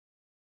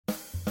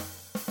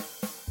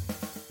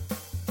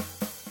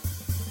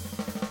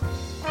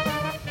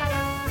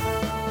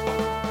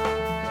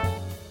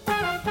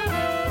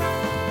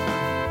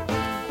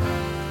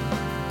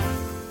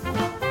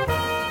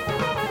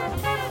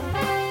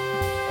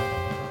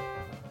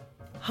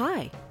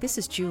Hi, this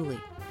is Julie.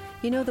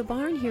 You know, the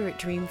barn here at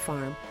Dream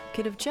Farm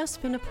could have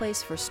just been a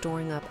place for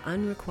storing up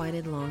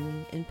unrequited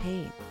longing and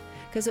pain.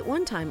 Because at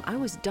one time I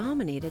was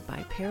dominated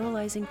by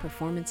paralyzing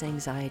performance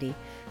anxiety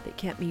that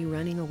kept me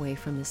running away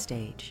from the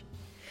stage.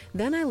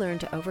 Then I learned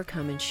to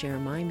overcome and share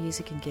my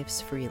music and gifts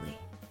freely.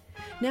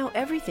 Now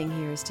everything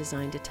here is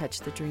designed to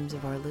touch the dreams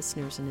of our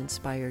listeners and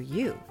inspire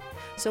you.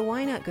 So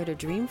why not go to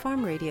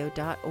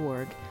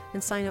dreamfarmradio.org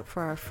and sign up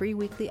for our free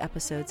weekly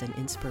episodes and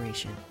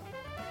inspiration.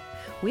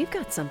 We've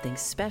got something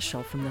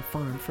special from the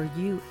farm for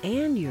you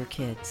and your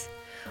kids.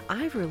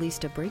 I've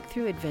released a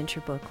breakthrough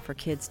adventure book for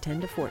kids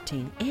 10 to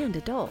 14 and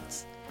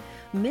adults.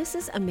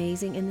 Mrs.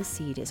 Amazing in the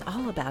Seed is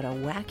all about a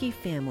wacky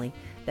family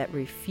that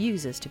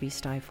refuses to be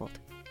stifled.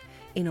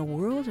 In a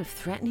world of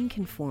threatening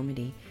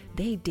conformity,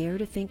 they dare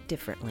to think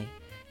differently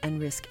and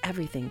risk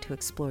everything to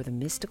explore the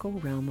mystical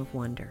realm of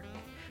wonder.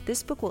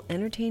 This book will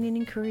entertain and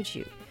encourage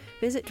you.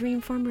 Visit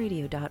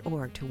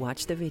dreamfarmradio.org to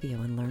watch the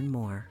video and learn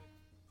more.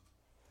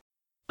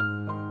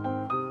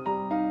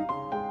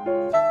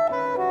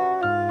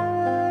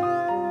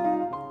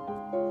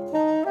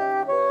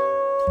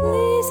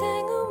 Please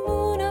hang a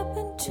moon up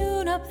and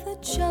tune up the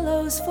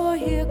cellos, for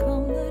here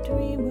come the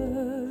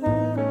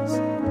dreamers.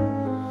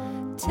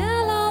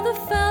 Tell all the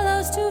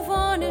fellows to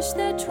varnish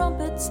their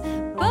trumpets,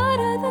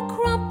 butter the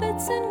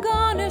crumpets and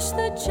garnish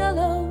the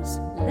cellos.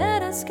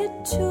 Let us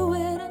get to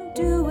it and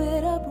do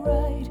it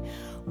upright.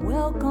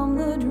 Welcome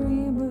the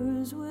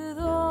dreamers with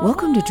all.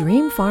 Welcome to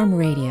Dream Farm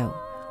Radio.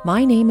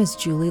 My name is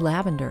Julie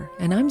Lavender,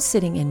 and I'm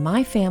sitting in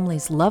my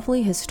family's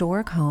lovely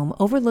historic home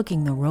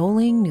overlooking the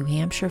rolling New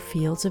Hampshire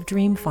fields of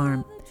Dream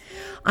Farm.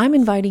 I'm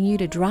inviting you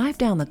to drive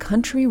down the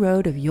country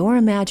road of your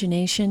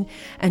imagination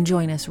and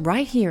join us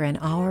right here in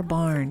our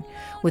barn,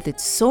 with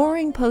its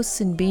soaring posts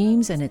and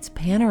beams and its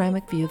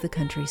panoramic view of the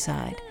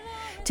countryside.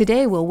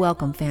 Today we'll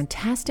welcome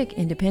fantastic,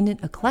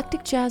 independent,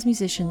 eclectic jazz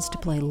musicians to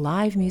play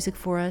live music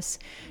for us,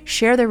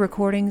 share their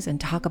recordings, and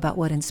talk about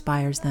what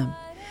inspires them.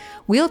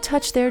 We'll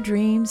touch their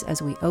dreams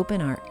as we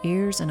open our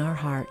ears and our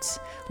hearts,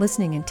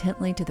 listening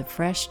intently to the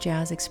fresh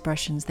jazz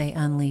expressions they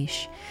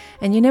unleash.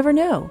 And you never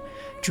know,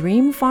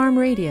 Dream Farm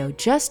Radio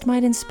just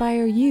might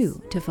inspire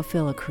you to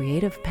fulfill a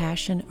creative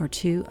passion or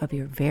two of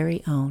your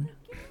very own.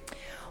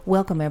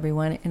 Welcome,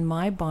 everyone. In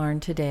my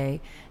barn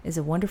today is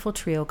a wonderful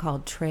trio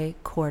called Tre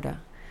Corda.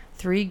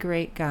 Three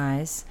great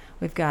guys.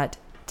 We've got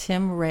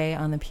Tim Ray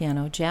on the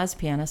piano, jazz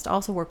pianist,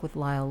 also worked with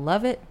Lyle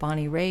Lovett,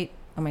 Bonnie Raitt.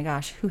 Oh my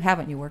gosh, who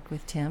haven't you worked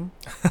with, Tim?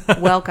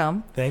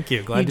 Welcome. Thank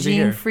you. Glad to be Eugene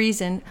here.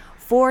 Friesen,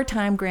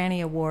 four-time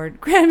Grammy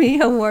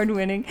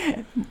Award-winning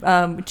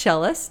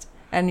cellist,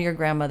 and your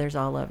grandmothers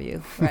all love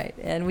you, right?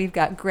 And we've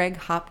got Greg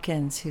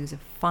Hopkins, who's a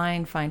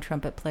fine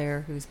trumpet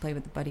player who's played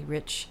with the Buddy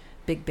Rich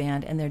Big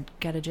Band, and they've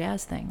got a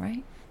jazz thing,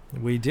 right?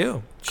 We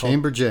do.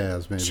 Chamber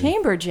jazz, maybe.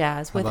 Chamber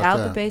jazz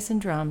without the bass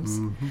and drums.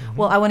 Mm-hmm.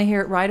 Well, I want to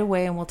hear it right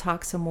away, and we'll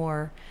talk some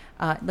more.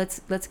 Let's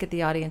get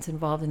the audience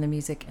involved in the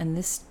music. And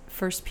this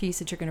first piece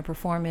that you're going to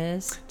perform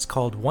is? It's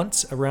called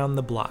Once Around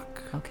the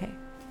Block. Okay.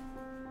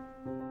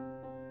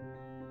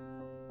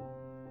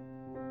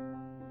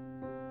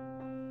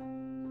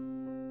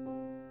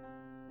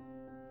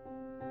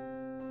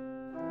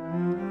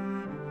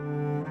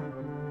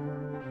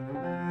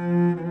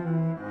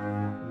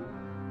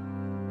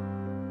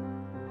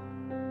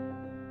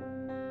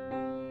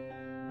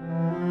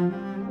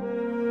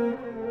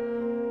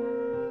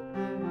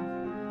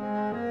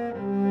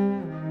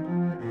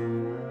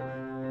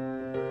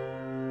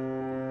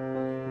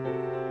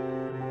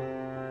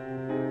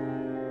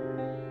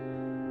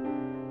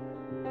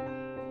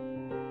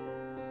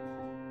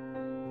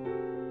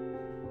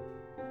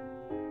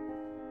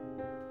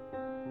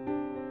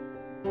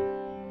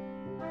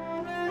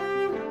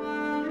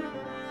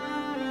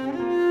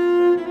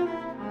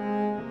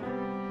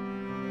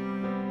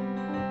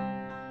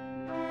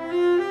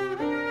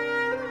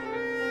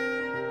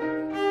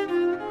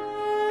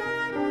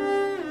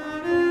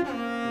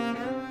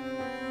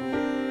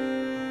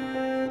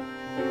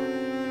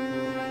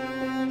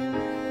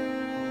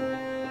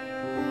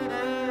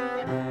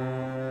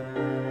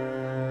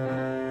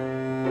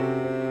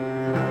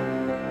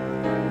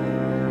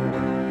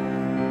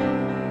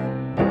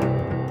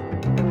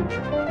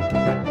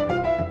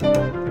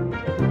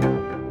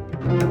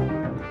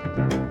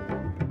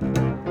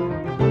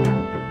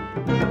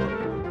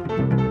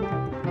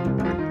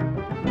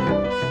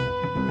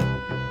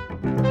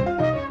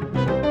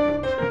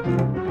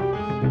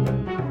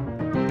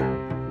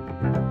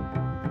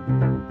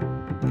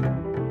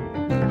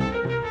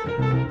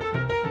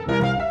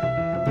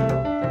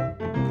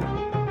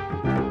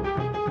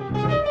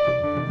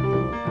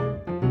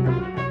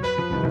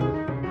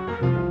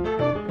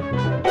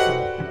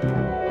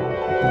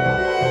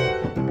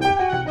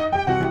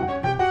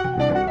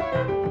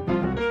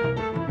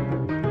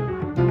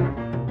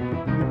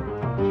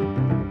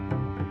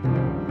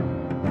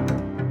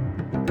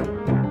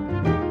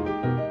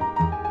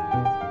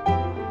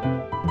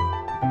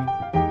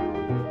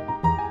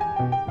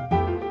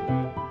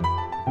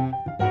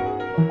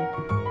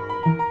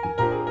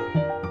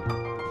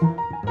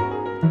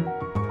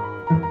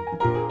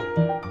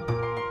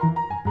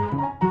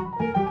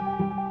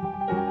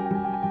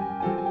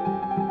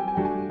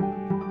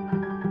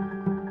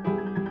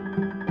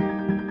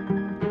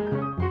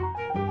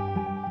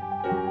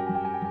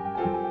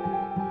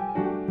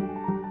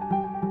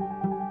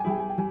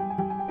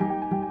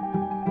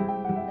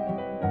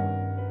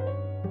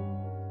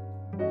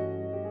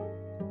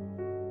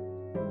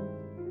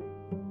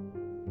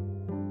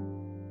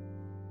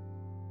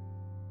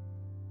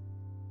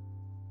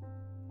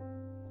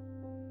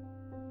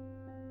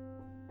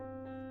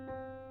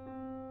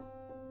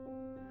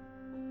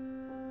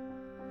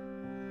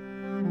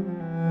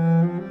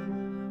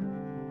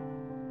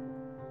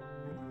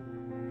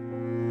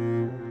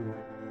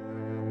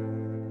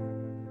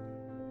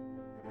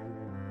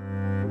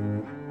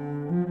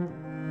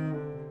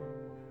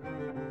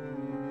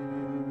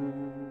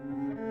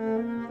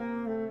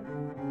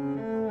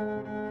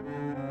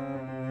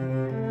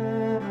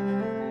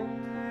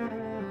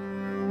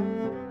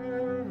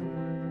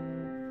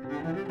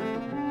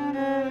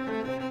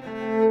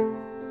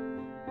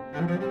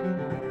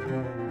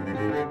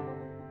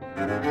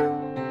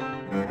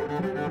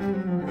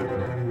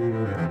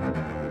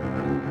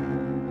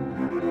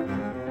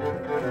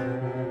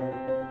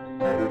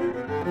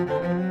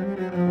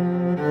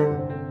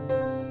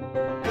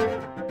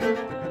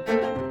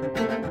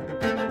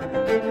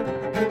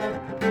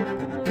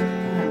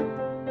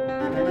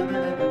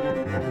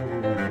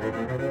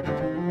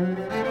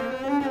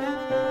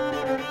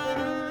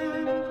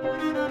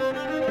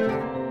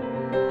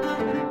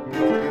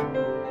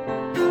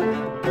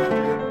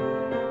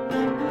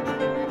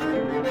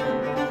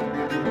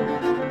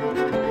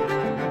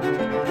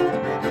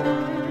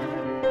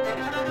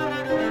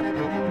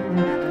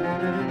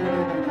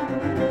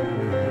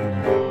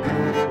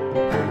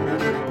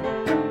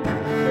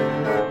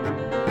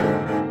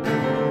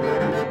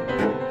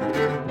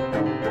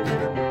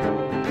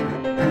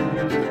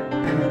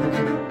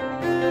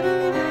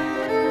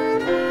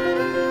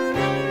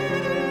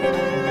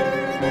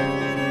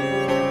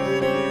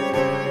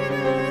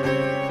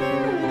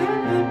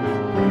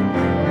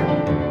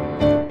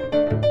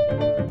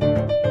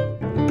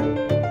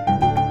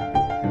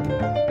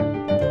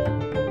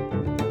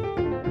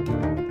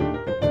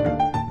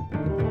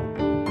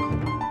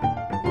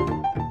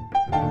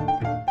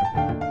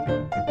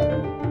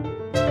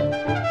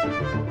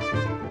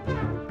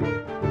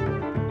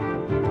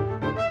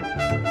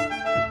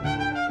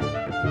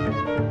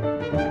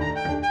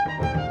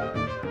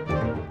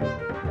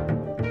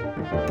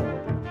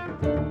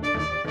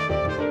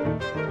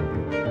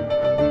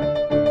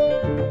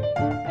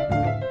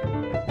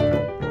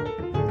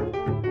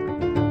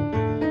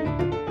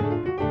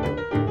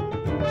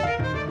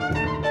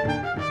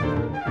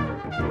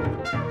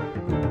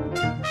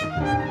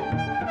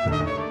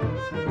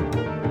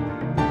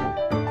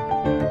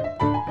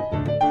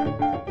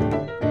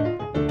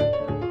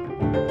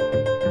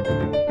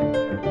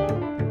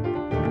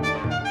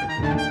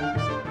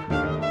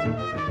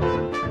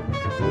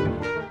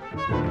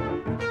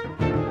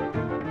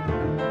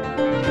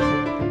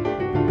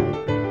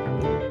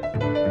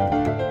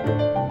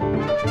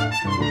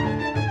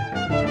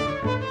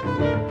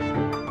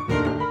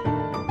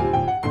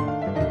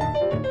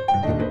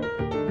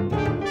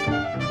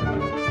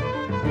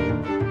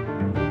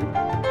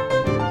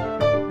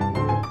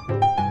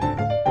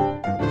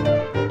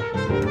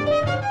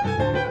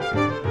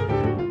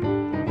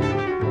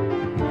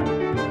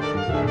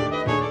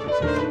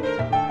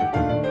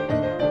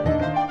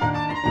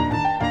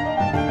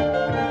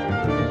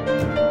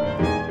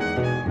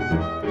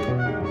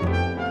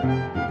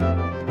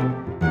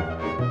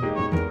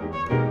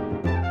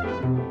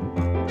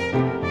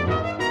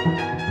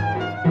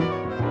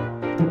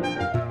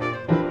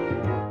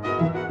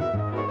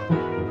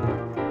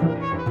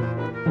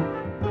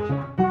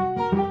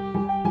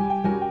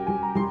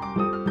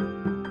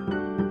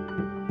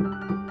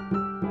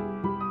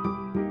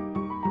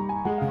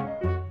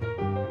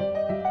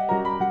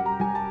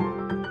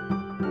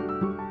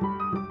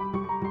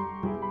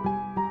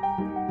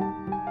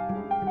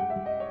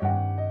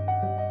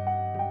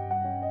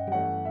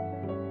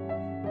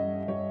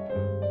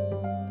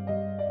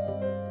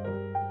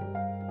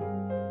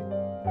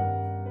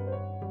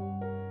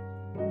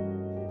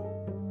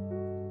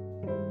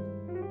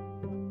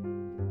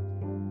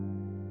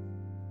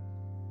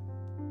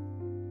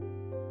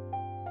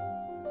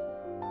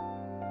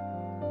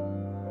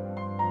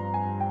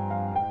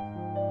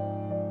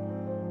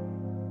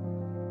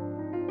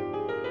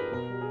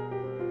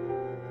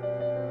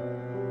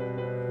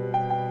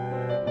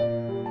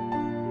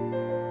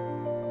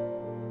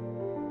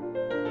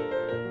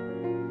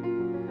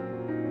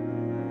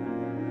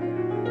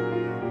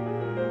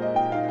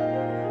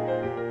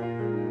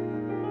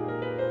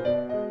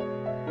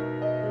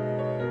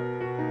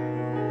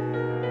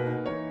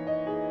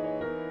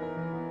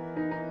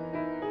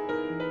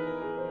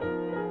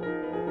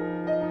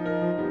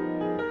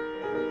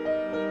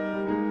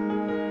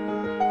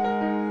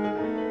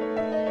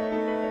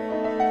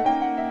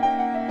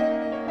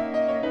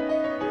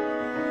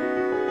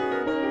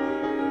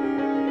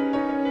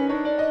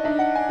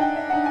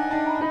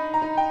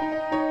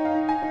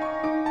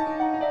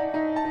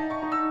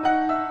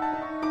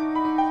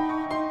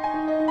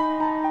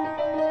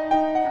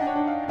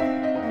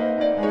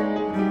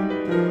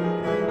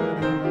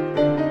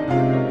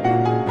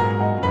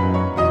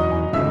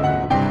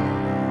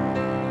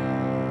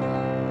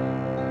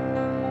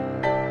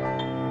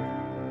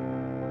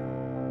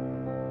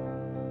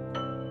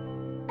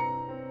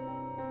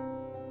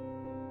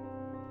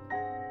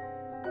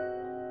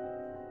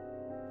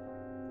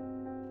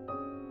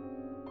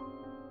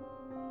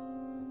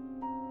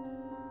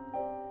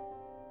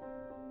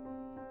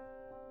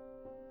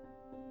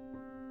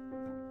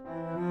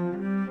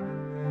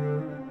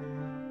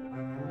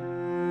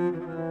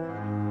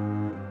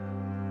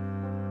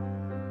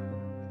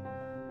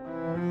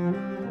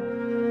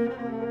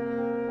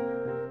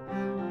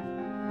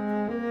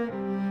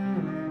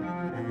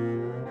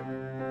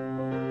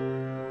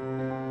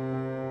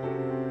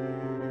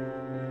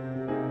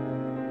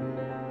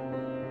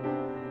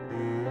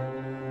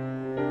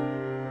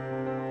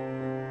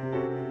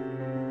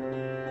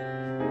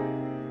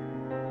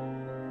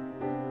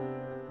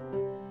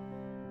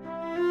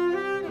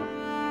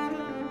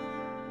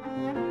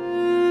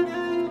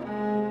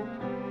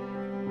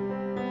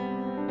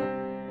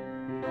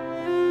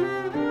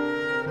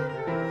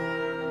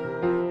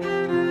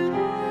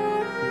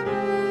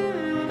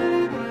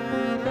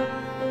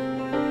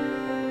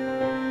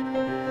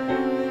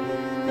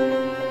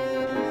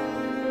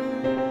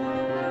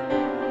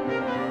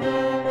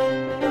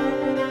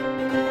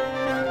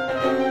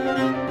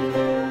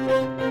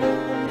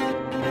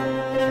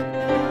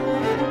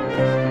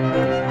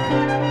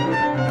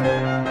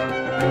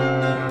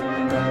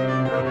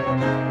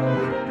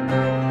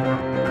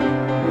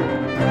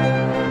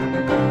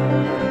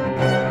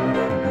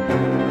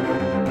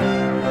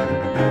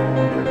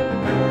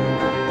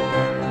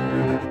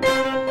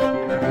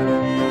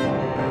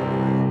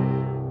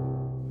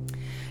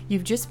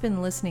 You've just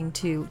been listening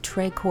to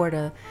Tre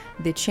Corda,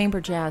 the chamber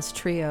jazz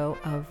trio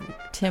of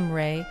Tim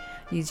Ray,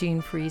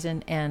 Eugene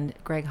Friesen, and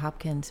Greg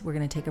Hopkins. We're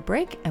going to take a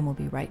break, and we'll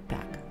be right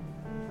back.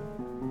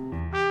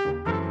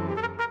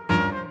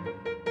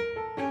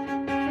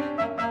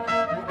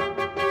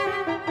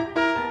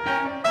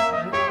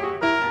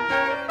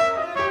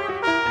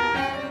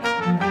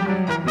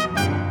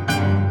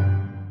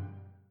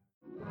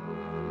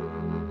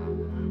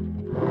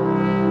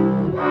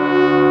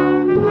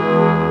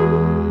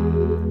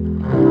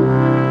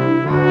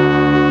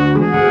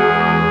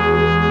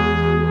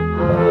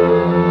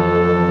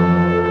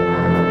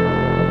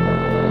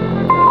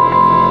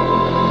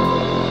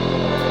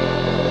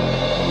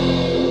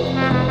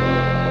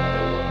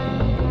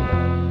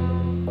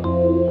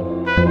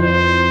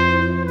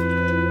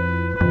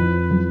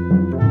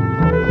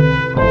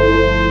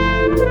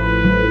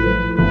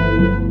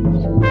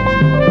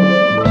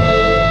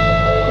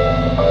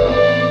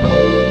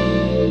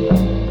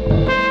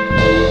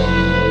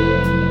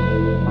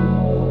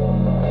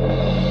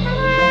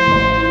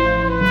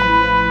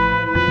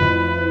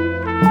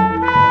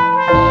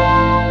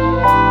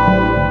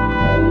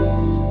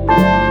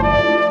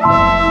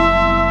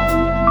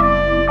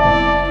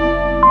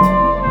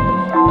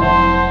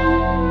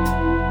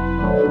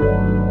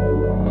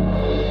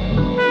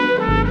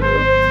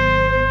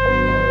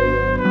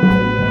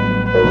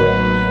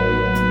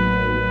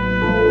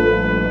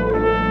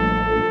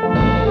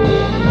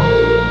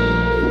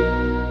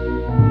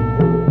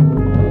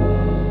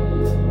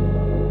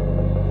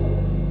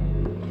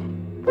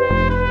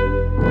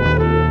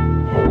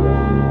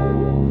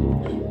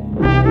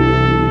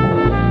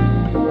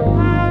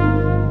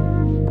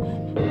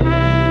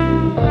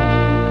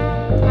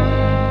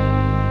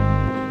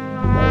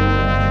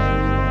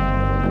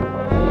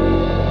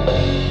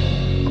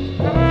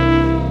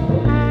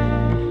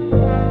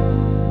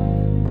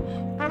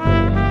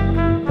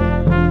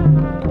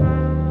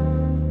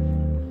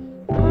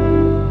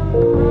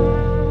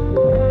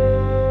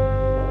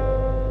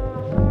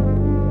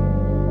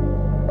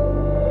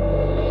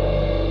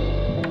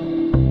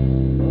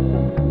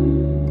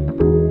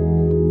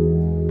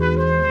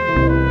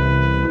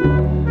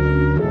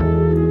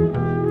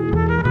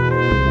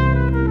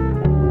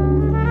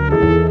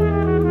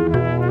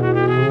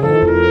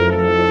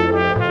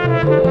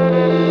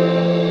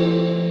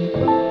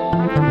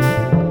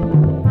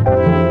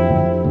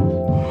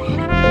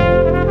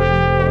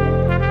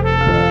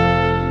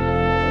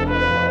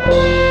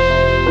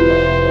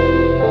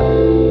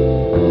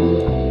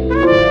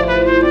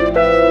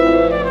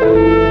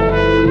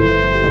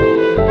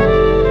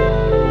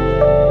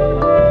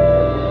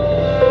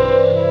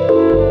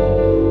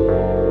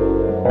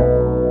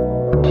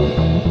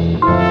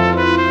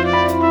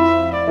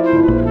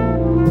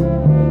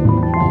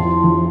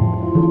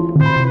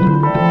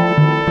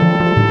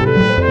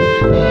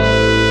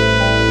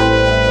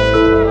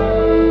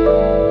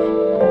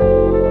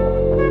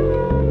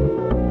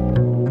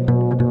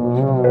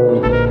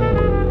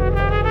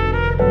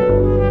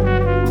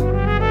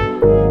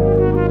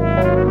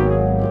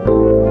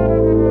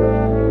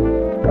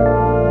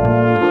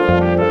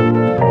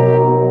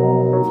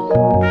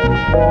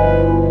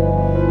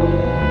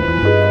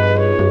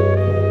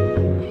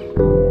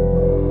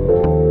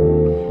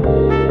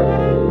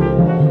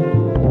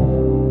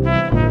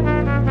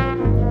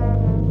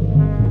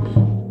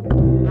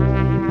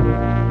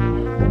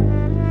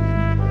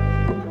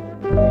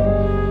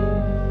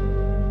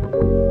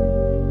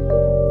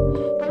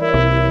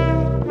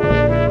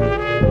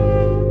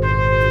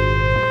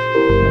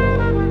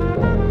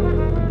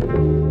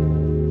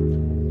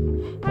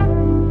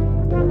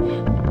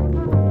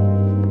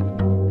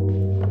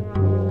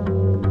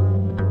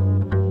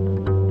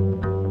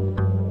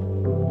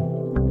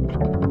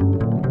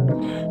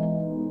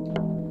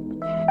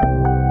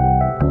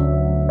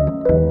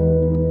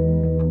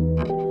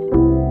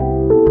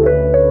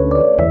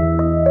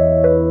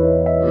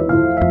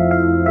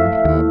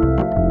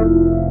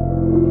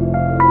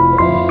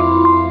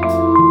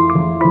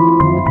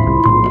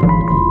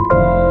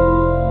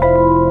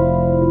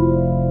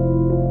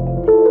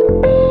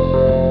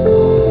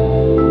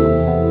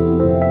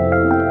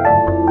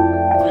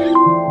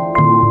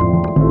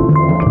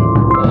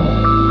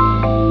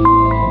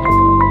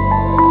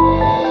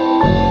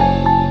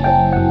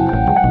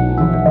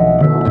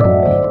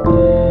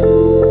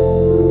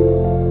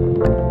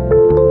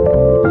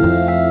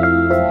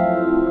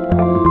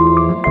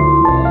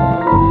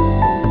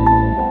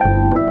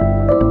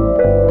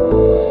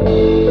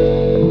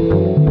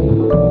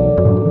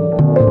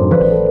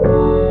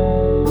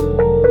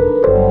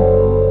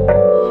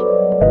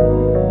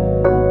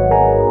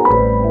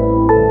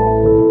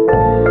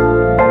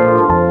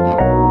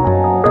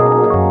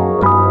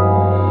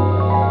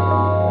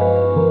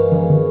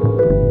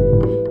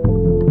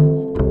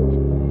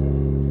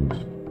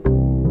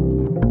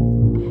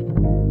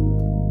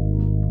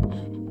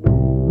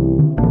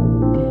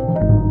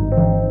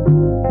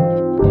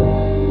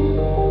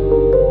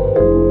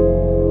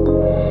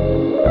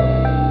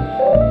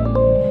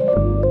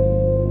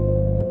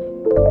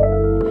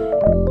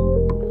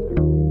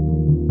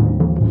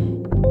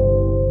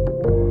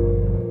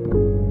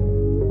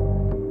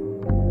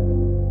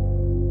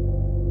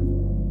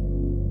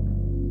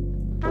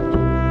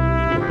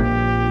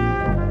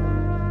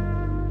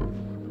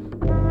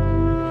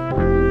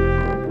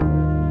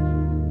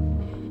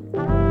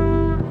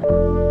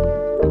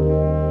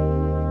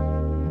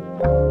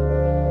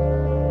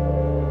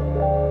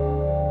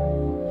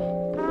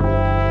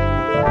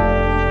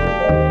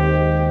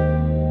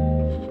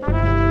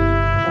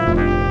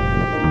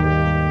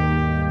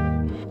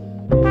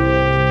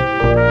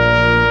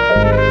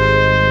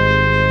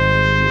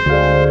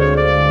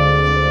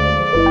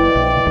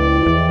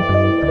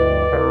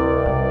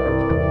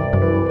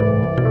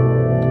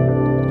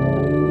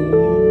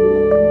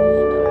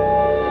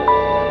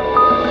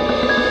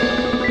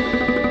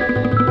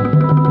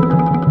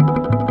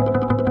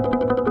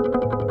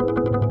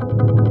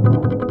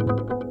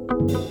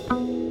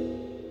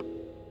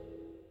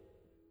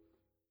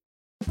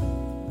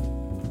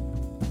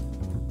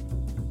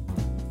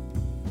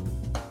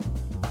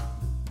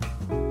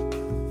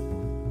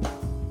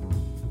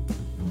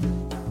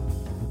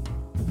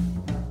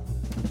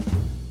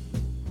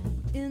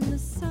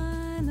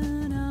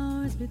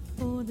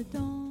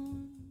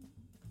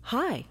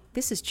 Hi,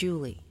 this is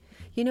Julie.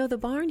 You know, the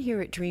barn here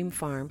at Dream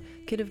Farm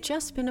could have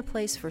just been a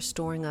place for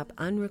storing up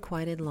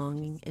unrequited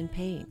longing and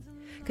pain.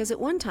 Because at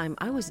one time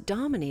I was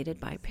dominated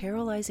by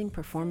paralyzing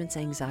performance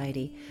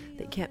anxiety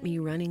that kept me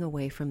running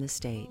away from the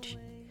stage.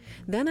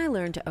 Then I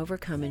learned to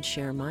overcome and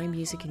share my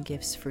music and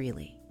gifts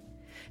freely.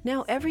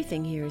 Now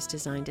everything here is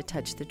designed to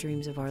touch the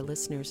dreams of our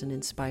listeners and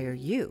inspire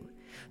you.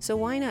 So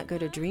why not go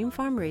to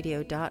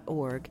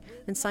dreamfarmradio.org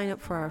and sign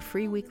up for our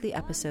free weekly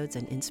episodes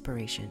and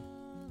inspiration.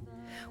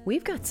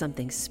 We've got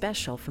something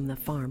special from the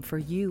farm for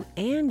you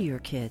and your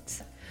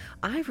kids.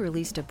 I've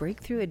released a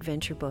breakthrough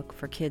adventure book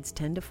for kids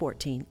 10 to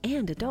 14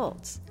 and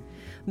adults.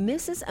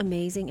 Mrs.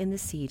 Amazing and the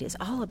Seed is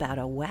all about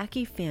a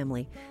wacky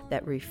family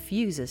that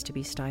refuses to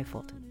be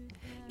stifled.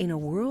 In a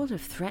world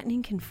of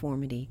threatening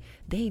conformity,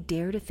 they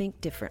dare to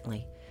think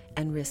differently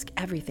and risk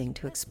everything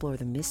to explore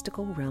the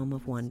mystical realm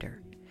of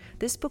wonder.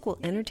 This book will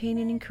entertain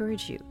and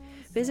encourage you.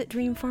 Visit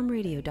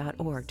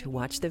dreamfarmradio.org to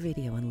watch the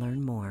video and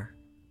learn more.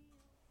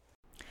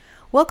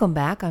 Welcome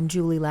back. I'm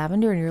Julie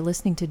Lavender, and you're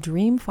listening to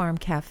Dream Farm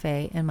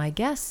Cafe. And my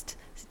guests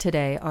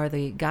today are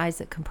the guys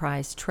that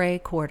comprise Trey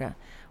Corda,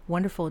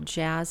 wonderful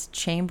jazz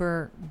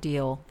chamber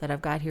deal that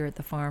I've got here at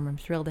the farm. I'm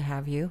thrilled to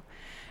have you.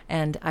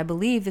 And I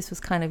believe this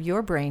was kind of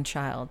your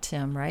brainchild,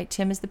 Tim, right?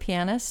 Tim is the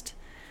pianist.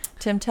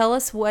 Tim, tell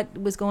us what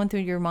was going through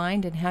your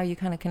mind and how you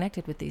kind of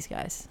connected with these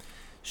guys.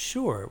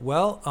 Sure.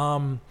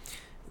 Well,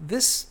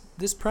 this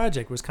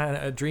project was kind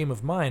of a dream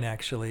of mine,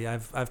 actually.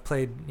 I've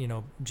played,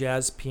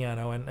 jazz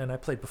piano, and I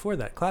played before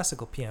that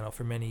classical piano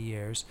for many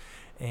years.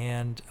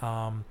 And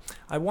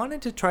I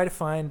wanted to try to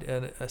find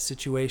a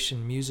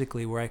situation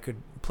musically where I could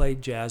play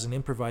jazz and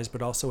improvise,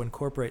 but also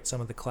incorporate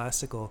some of the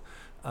classical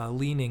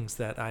leanings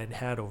that I'd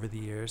had over the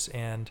years.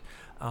 And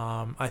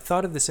I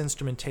thought of this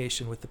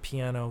instrumentation with the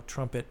piano,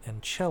 trumpet,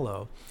 and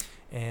cello.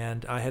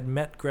 And I had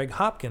met Greg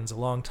Hopkins a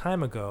long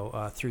time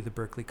ago through the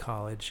Berklee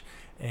College,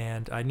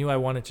 and I knew I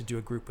wanted to do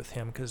a group with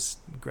him because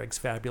Greg's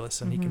fabulous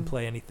and he can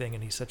play anything,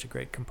 and he's such a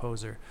great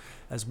composer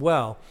as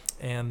well.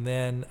 And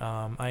then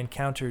I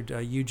encountered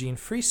Eugene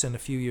Friesen a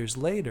few years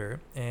later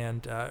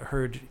and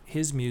heard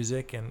his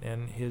music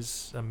and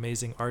his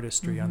amazing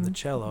artistry on the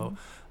cello.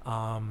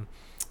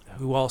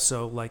 Who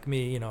also, like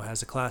me,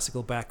 has a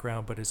classical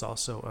background, but is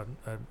also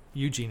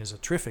Eugene is a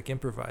terrific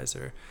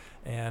improviser.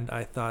 And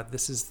I thought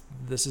this is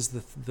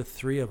the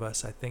three of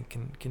us, I think,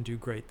 can do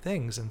great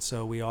things. And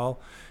so we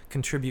all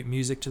contribute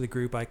music to the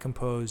group. I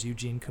compose,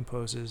 Eugene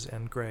composes,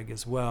 and Greg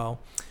as well.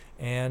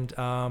 And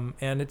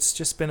it's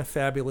just been a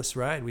fabulous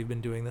ride. We've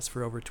been doing this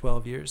for over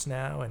 12 years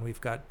now, and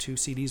we've got 2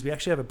 CDs. We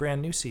actually have a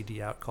brand new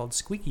CD out called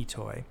Squeaky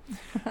Toy,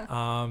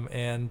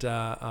 and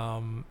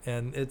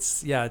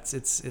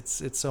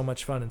it's so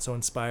much fun and so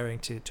inspiring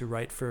to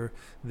write for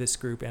this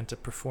group and to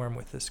perform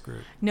with this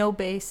group. No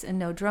bass and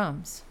no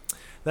drums.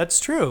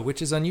 That's true,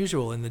 which is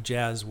unusual in the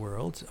jazz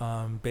world.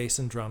 Bass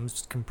and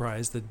drums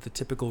comprise the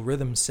typical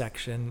rhythm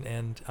section,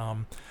 and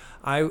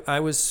I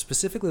was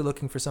specifically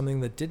looking for something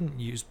that didn't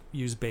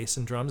use bass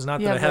and drums. Not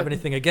that I have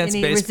anything against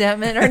any bass.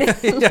 Resentment or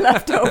anything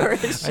left over.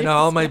 I know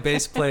all my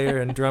bass player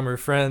and drummer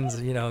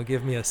friends,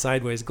 give me a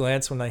sideways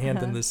glance when I hand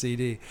them the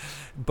CD.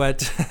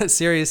 But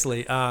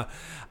seriously, to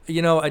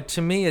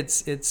me,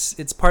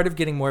 it's part of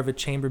getting more of a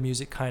chamber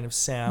music kind of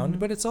sound,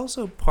 but it's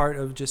also part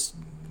of just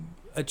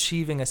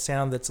achieving a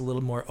sound that's a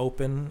little more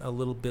open, a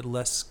little bit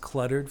less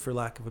cluttered, for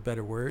lack of a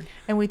better word.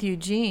 And with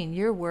Eugene,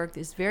 your work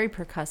is very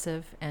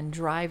percussive and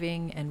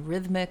driving and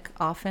rhythmic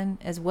often,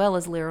 as well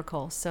as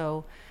lyrical.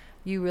 So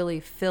you really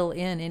fill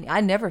in. And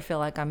I never feel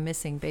like I'm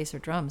missing bass or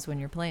drums when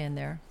you're playing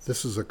there.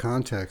 This is a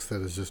context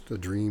that is just a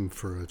dream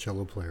for a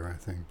cello player, I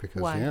think,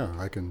 because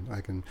I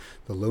can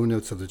the low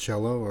notes of the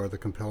cello are the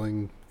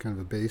compelling kind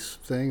of a bass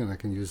thing, and I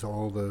can use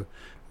all the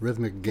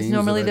rhythmic gains.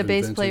 Normally the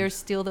bass players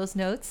steal those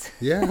notes.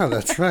 Yeah,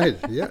 that's right.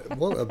 Yeah,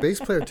 well, a bass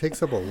player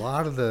takes up a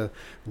lot of the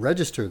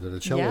register that a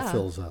cello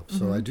fills up.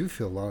 So I do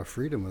feel a lot of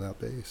freedom without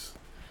bass.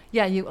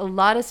 Yeah, a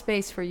lot of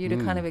space for you to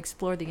kind of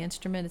explore the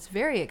instrument. It's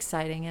very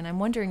exciting, and I'm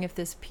wondering if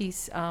this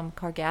piece,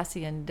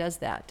 Cargassian, does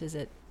that. Does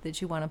it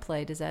that you want to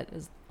play? Is a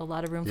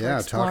lot of room for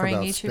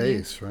exploring each of you? Yeah,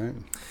 talk about space, right?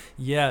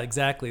 Yeah,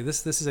 exactly.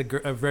 This is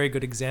a very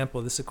good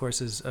example. This, of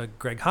course, is a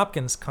Greg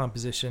Hopkins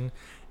composition,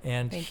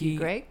 and Thank you,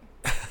 Greg.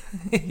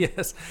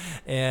 Yes,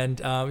 and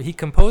he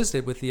composed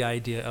it with the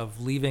idea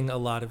of leaving a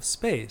lot of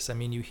space. I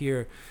mean, you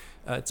hear,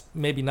 it's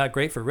maybe not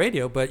great for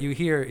radio, but you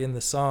hear in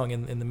the song,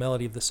 in the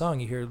melody of the song,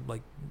 you hear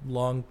like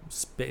long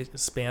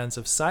spans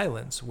of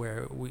silence,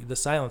 where the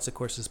silence, of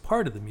course, is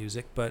part of the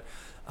music, but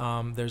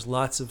there's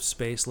lots of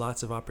space,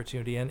 lots of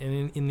opportunity, and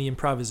in the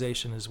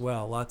improvisation as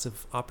well, lots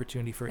of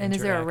opportunity for interaction. And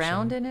is there a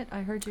round in it?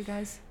 I heard you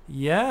guys.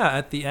 Yeah,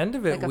 at the end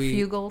of it, like a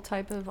fugal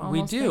type of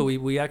almost we do.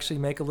 thing? We actually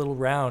make a little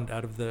round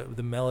out of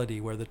the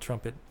melody, where the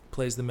trumpet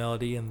plays the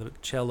melody and the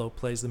cello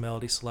plays the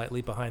melody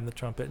slightly behind the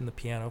trumpet, and the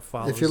piano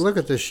follows. If you look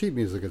at the sheet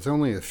music, it's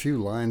only a few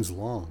lines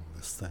long,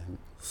 this thing.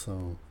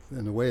 So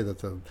in a way that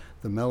the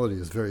melody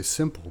is very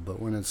simple, but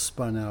when it's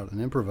spun out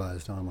and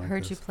improvised on like this, I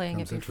heard you playing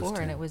it before,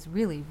 and it was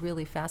really,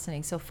 really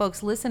fascinating. So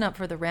folks, listen up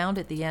for the round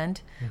at the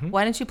end.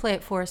 Why don't you play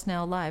it for us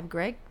now live?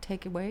 Greg,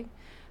 take it away.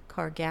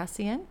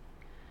 Cargassian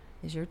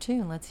is your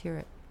tune. Let's hear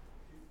it.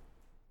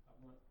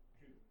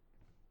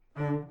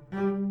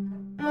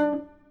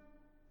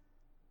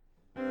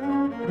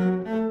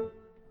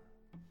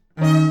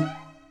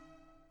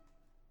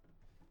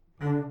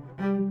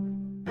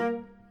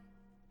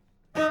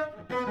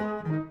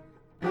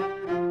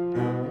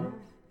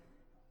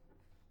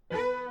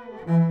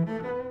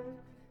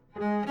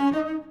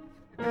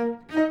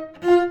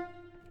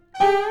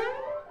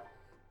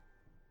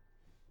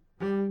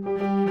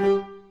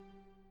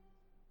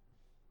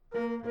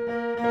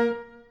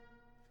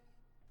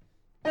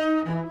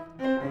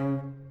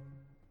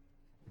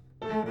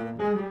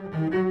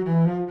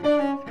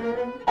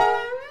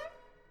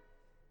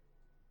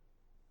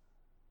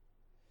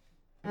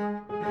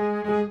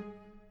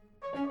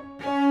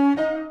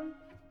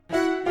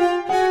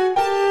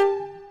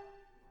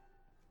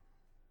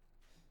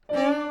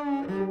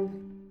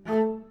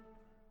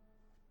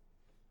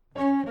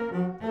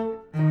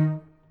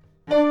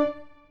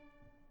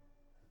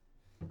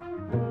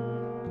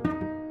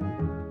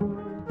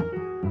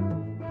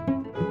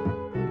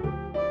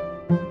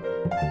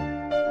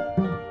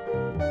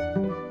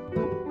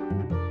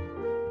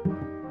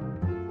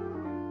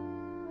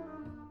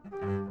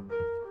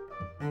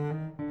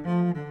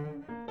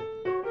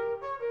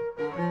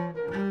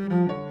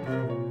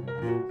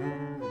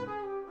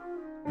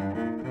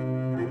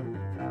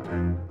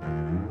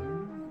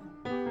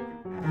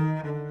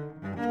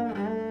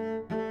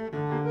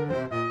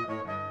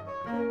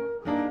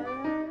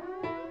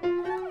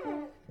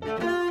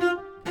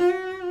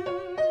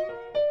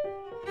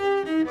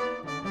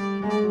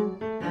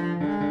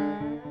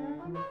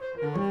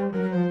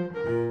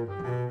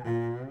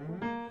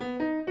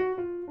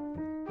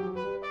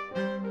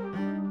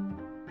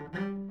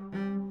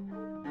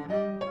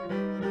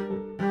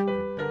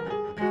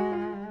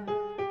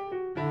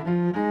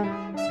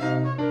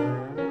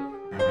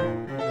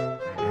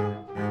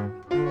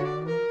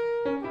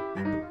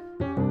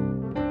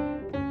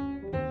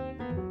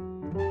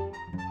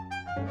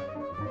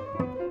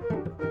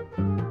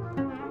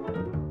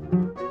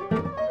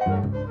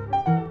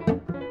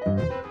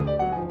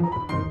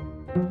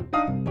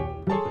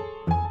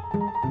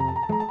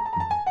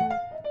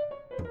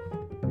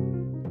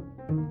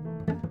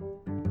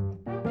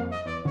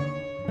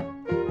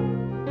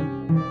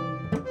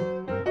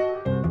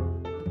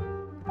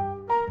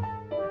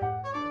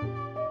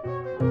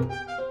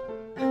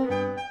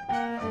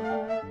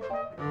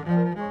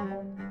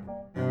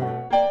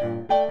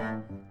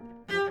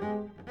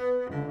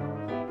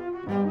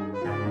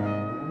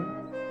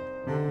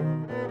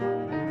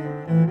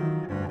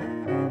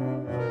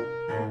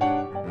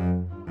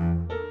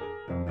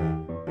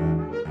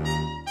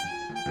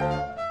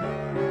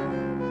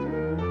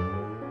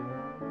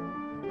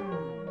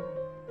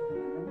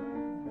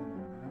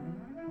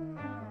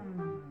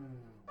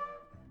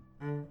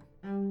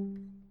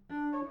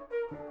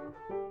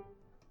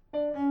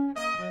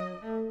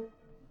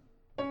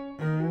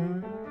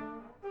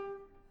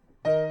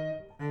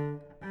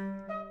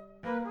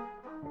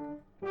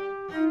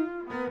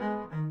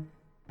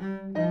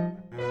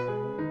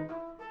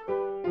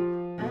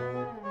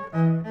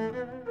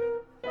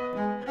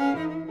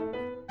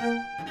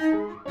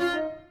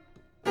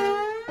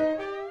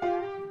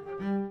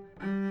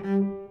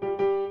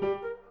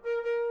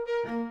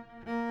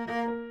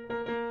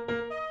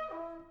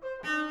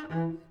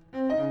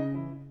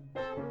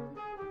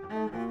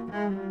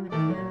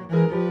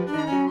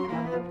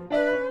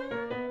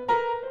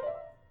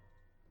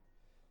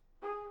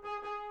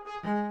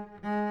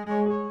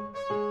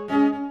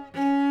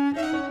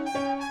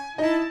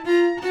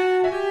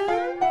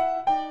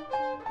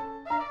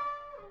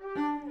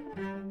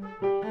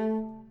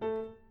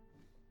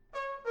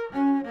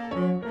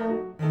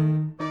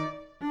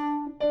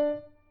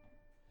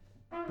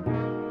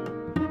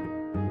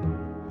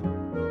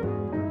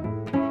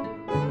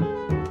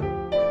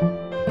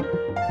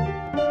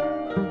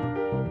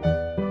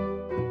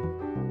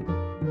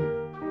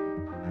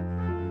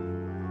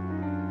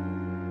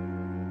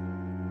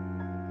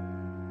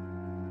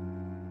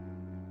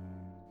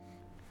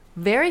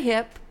 Very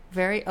hip,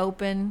 very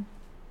open.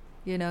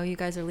 You know, you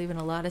guys are leaving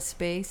a lot of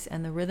space,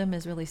 and the rhythm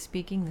is really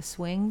speaking the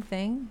swing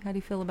thing. How do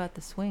you feel about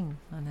the swing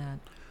on that?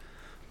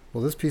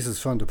 Well, this piece is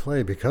fun to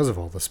play because of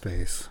all the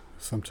space.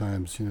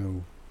 Sometimes, you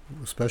know,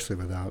 especially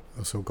without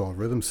a so-called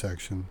rhythm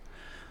section,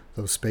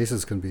 those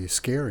spaces can be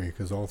scary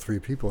because all three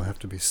people have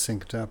to be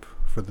synced up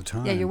for the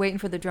time. Yeah, you're waiting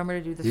for the drummer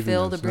to do the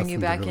fill to bring you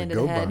back into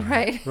the head,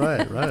 right?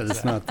 Right.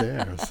 It's not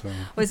there. So.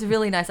 Well, it's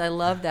really nice. I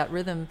love that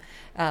rhythm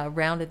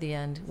round at the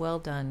end. Well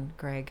done,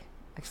 Greg.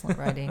 Excellent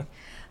writing.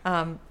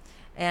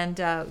 And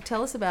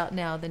tell us about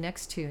now the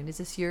next tune. Is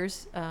this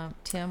yours,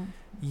 Tim?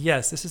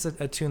 Yes, this is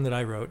a tune that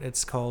I wrote.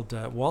 It's called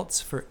Waltz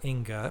for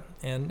Inga,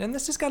 and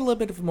this has got a little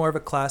bit of more of a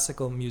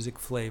classical music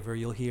flavor.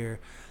 You'll hear,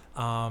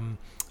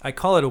 I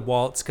call it a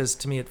waltz because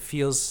to me it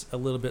feels a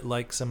little bit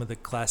like some of the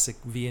classic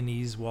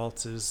Viennese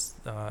waltzes,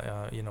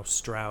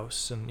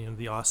 Strauss and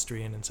the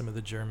Austrian and some of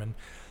the German.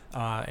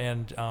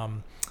 And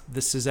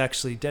this is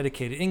actually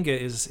dedicated. Inga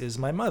is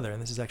my mother,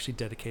 and this is actually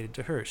dedicated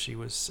to her. She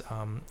was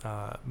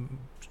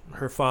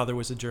her father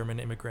was a German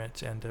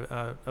immigrant and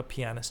a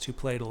pianist who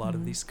played a lot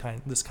of this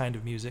kind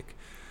of music.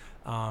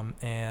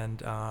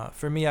 And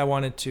for me, I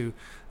wanted to,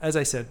 as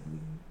I said,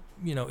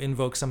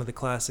 invoke some of the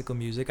classical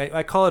music.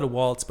 I call it a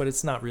waltz, but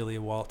it's not really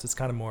a waltz. It's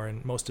kind of more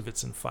most of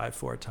it's in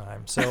 5/4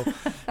 time. So,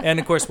 and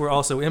of course we're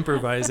also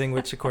improvising,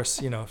 which of course,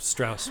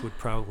 Strauss would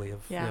probably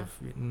have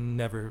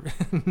never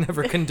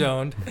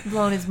condoned.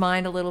 Blown his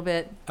mind a little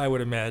bit. I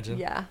would imagine.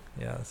 Yeah.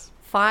 Yes.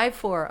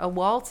 5/4, a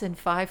waltz in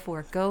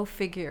 5/4. Go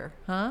figure,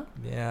 huh?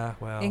 Yeah,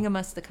 well. Inga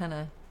must have kind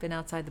of been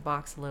outside the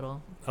box a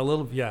little. A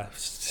little, yeah.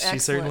 She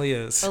Excellent. certainly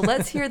is. Well,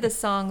 let's hear the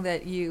song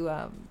that you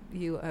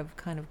have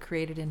kind of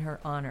created in her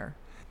honor.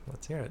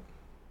 Let's hear it.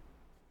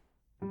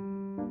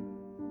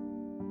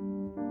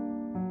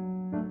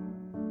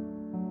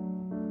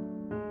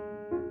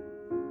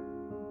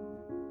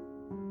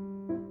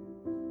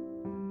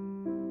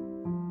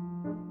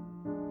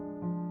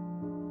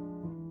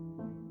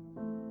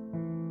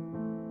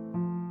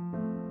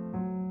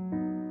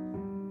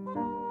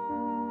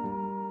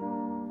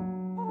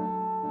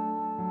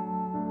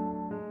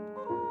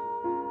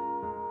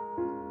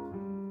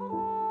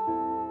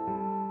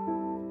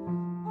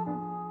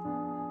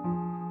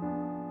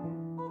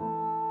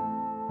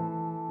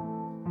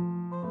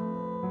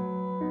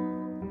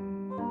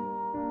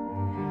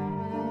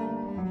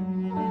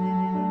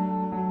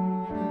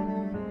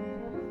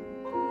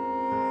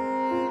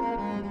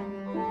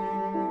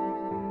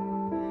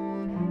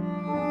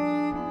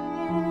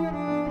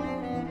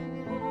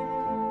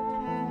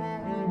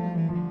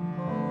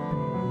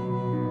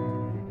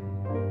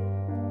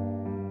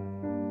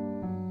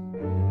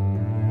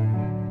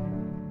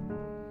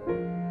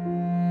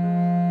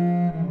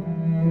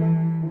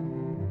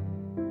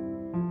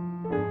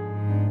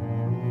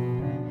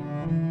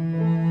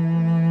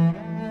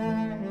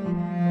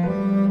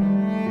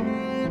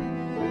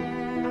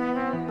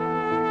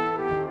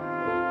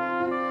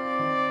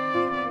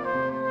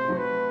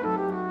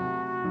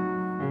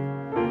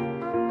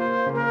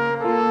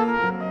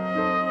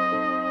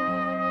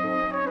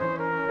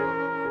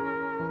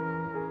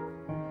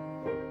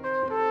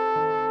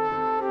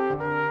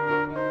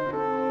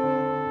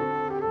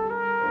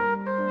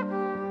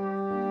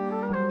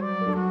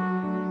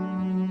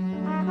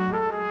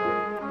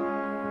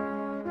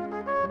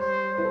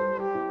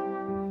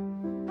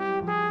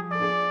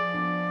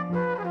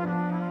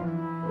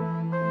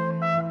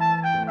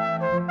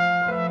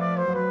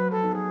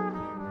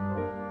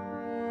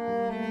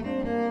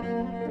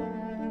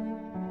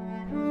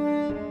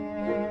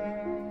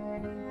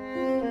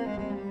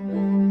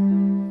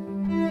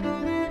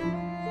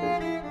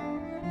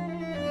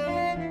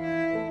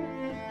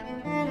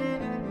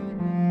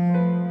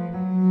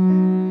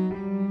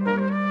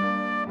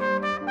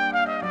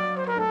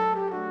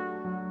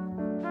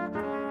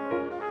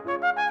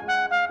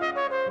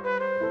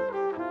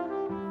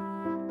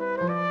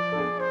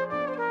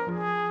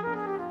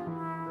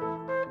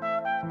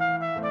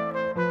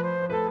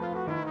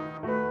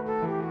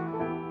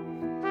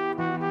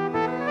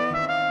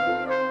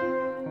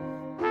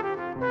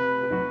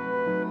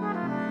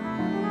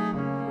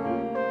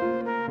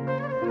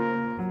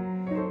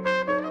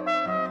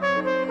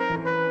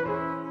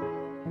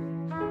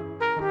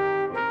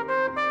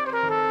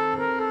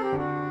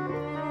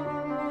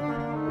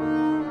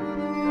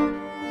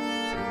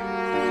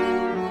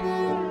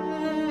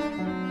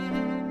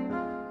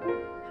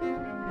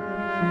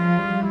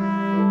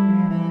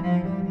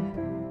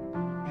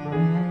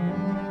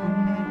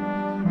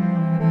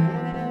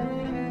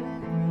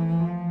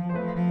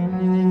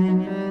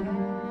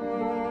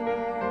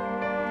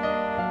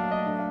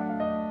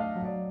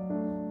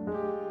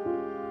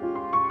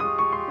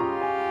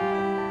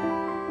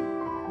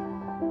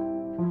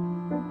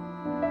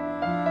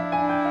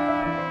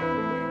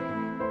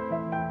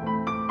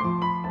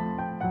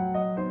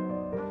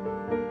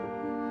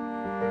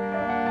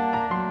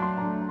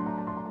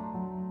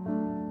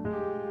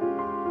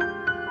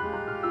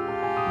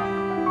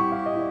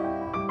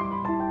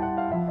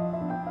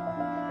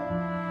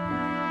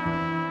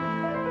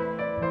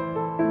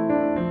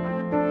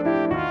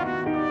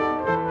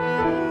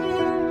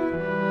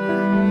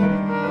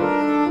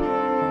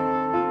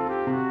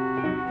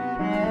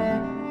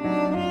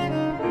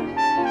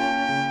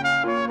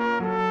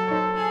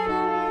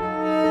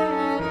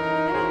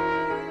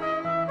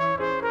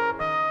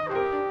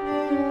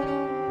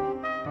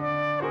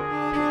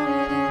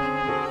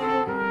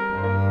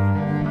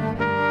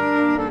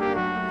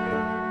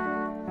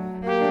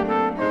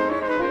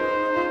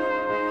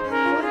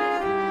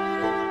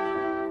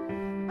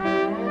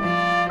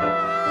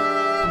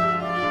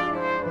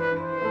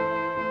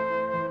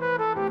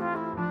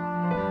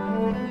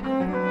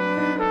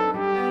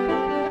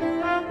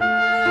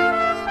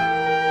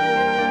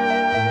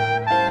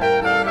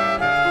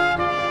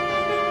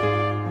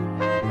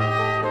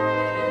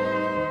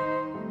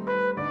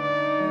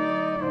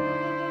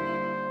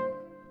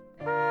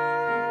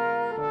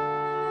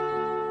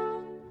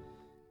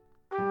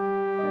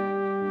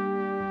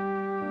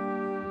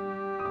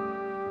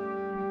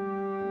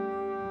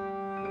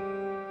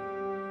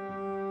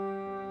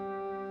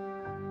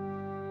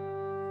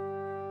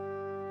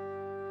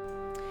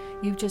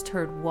 You've just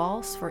heard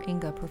Waltz for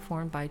Inga,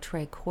 performed by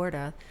Trey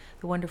Corda,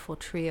 the wonderful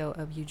trio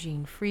of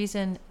Eugene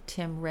Friesen,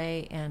 Tim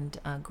Ray, and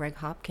Greg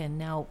Hopkin.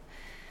 Now,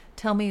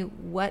 tell me,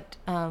 what's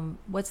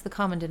the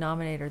common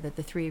denominator that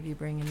the three of you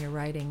bring in your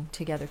writing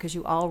together? Because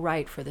you all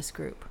write for this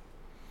group.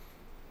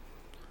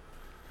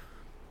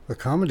 The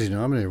common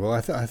denominator, well,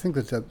 I think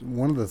that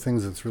one of the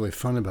things that's really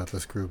fun about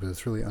this group is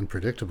it's really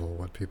unpredictable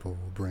what people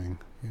will bring.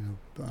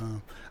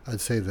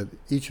 I'd say that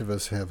each of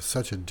us have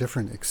such a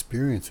different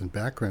experience and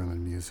background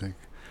in music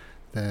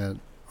that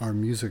our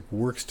music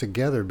works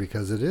together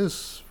because it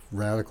is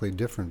radically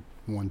different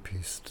one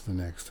piece to the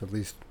next, at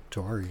least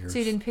to our ears. So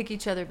you didn't pick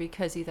each other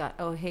because you thought,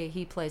 oh, hey,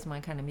 he plays my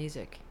kind of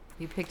music.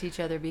 You picked each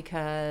other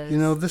because...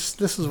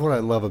 This is what I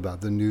love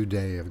about the new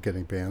day of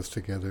getting bands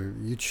together.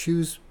 You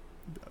choose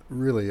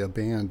really a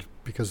band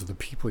because of the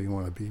people you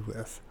want to be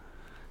with,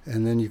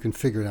 and then you can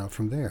figure it out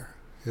from there.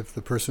 If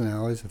the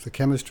personalities, if the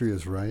chemistry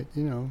is right,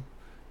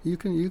 you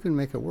can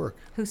make it work.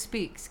 Who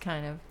speaks,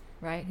 kind of,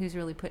 right? Who's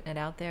really putting it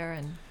out there?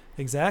 And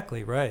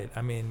exactly right.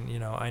 I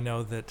mean, I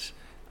know that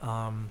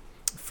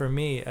for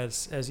me,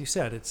 as you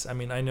said,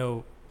 I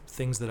know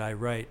things that I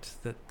write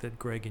that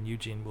Greg and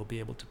Eugene will be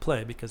able to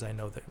play because I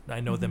know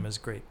them as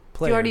great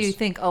players. Do you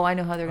think, oh, I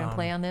know how they're going to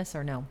play on this,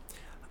 or no?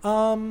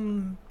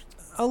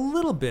 A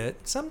little bit.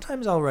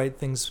 Sometimes I'll write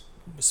things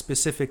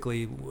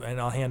specifically, and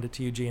I'll hand it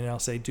to Eugene, and I'll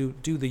say, "Do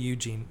the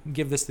Eugene,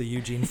 give this the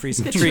Eugene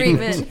Friesen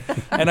treatment,"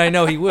 and I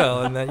know he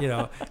will. And then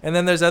and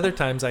then there's other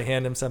times I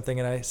hand him something,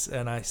 and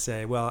I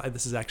say, "Well,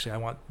 this is actually I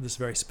want this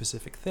very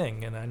specific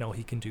thing," and I know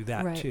he can do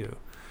that too.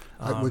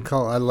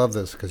 I love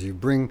this because you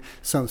bring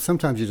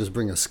sometimes you just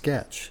bring a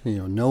sketch,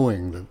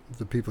 knowing that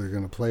the people you're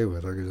going to play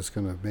with are just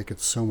going to make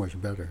it so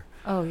much better.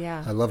 Oh,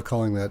 yeah. I love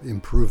calling that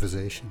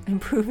improvisation.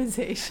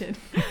 Improvisation.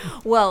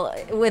 Well,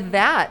 with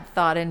that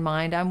thought in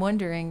mind, I'm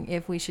wondering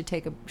if we should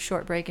take a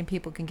short break and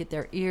people can get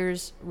their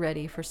ears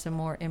ready for some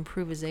more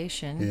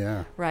improvisation.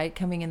 Yeah. Right,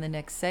 coming in the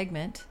next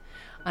segment.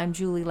 I'm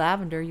Julie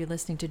Lavender. You're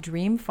listening to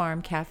Dream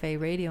Farm Cafe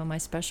Radio. My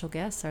special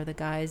guests are the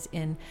guys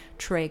in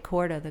Trey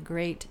Corda, the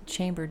great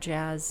chamber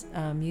jazz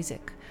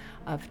music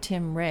of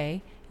Tim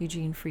Ray,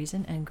 Eugene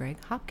Friesen, and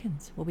Greg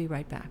Hopkins. We'll be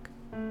right back.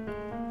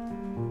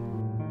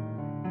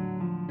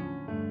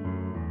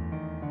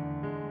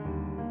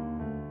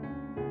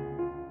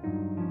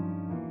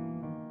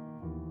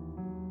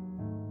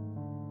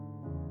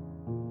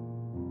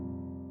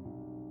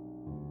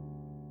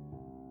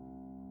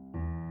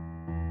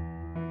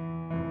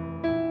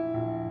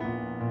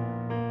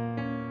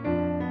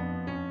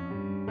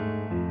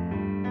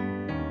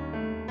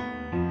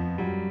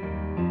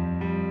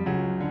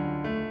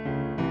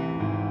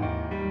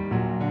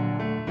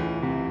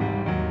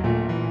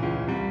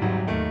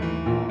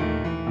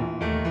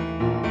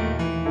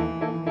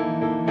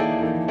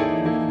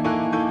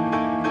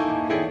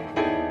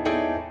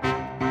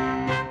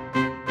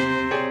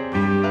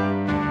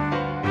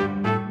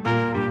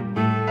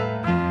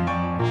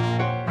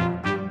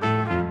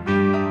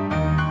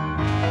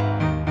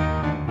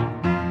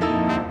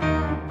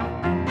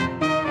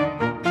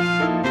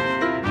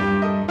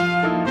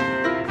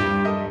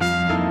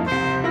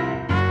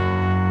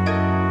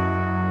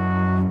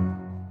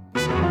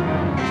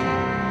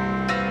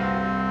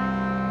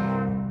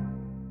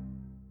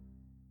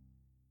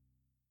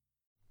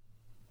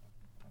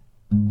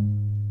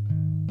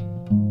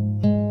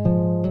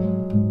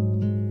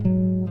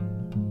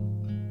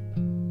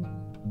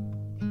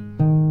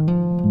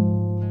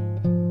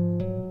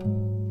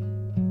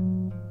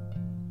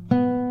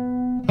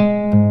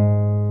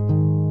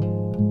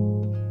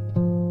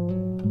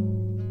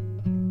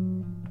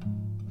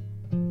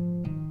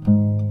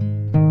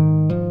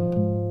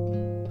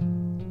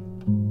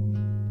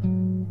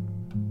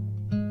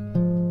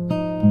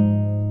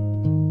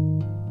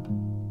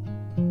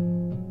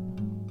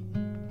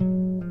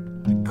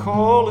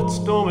 Call it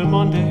stormy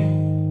Monday,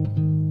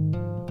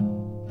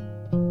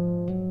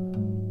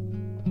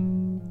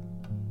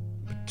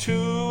 but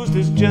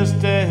Tuesday's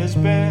just as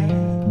bad.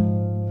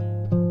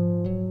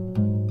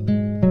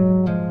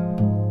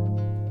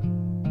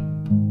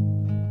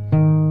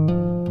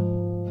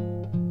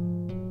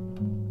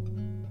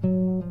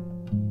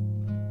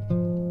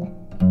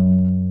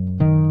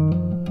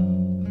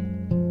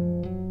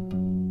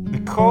 They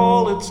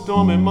call it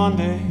stormy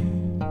Monday,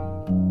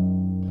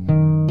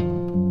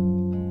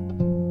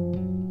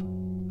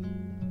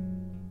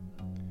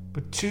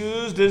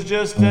 Tuesday's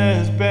just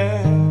as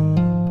bad.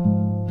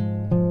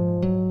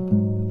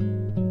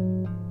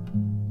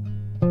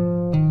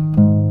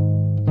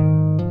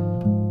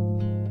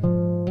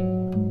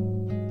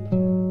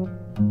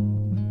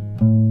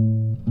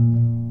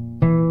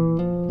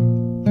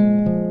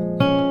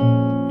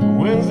 And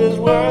Wednesday's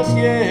worse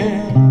yet.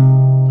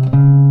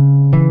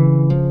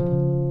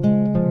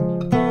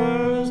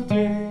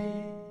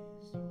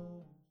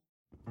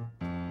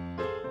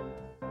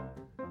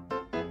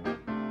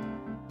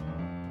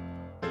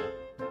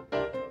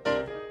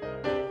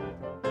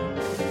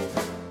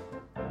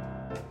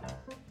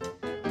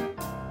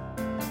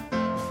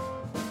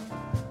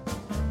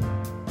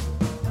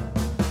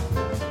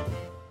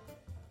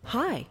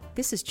 Hi,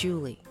 this is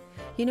Julie.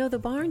 You know, the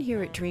barn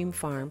here at Dream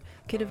Farm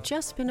could have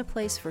just been a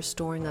place for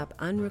storing up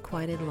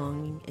unrequited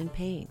longing and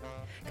pain.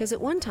 Because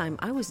at one time,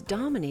 I was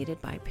dominated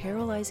by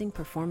paralyzing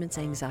performance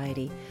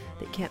anxiety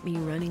that kept me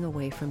running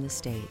away from the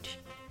stage.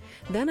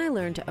 Then I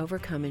learned to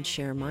overcome and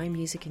share my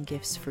music and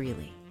gifts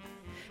freely.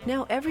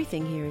 Now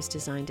everything here is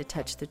designed to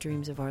touch the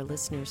dreams of our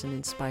listeners and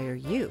inspire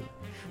you.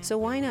 So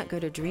why not go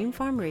to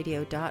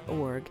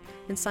dreamfarmradio.org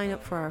and sign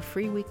up for our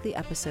free weekly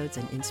episodes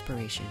and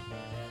inspiration.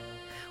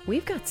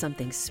 We've got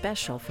something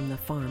special from the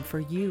farm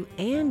for you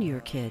and your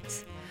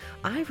kids.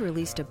 I've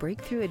released a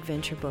breakthrough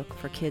adventure book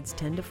for kids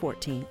 10 to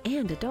 14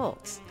 and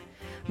adults.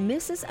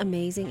 Mrs.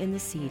 Amazing and the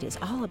Seed is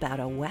all about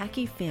a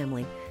wacky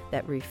family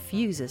that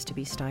refuses to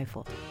be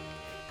stifled.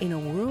 In a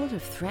world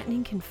of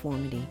threatening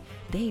conformity,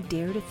 they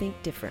dare to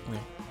think differently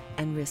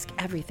and risk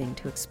everything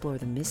to explore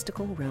the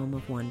mystical realm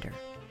of wonder.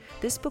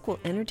 This book will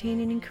entertain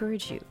and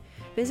encourage you.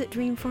 Visit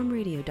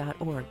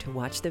dreamfarmradio.org to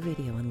watch the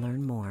video and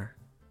learn more.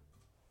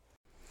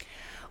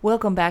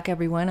 Welcome back,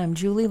 everyone. I'm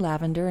Julie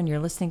Lavender, and you're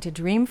listening to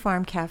Dream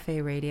Farm Cafe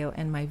Radio,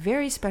 and my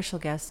very special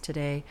guests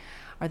today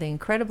are the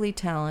incredibly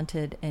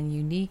talented and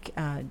unique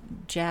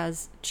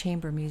jazz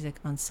chamber music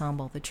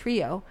ensemble, the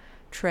trio,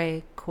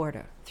 Tre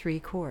Corda, 3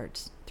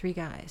 chords, 3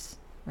 guys,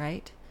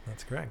 right?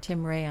 That's correct.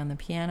 Tim Ray on the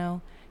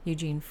piano,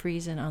 Eugene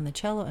Friesen on the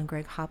cello, and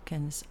Greg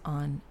Hopkins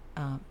on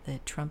the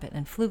trumpet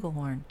and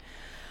flugelhorn.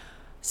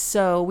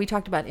 So we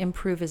talked about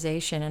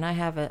improvisation, and I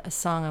have a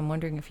song I'm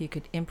wondering if you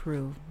could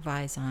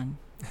improvise on.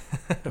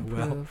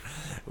 Well,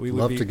 we would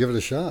love to give it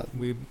a shot.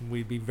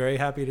 We'd be very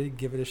happy to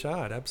give it a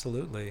shot.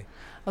 Absolutely.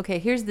 Okay,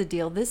 here's the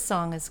deal. This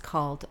song is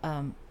called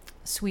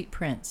Sweet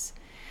Prince.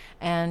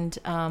 And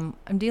I'm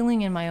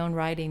dealing in my own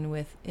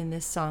writing in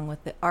this song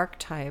with the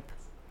archetype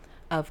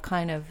of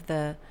kind of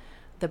the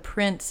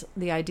prince,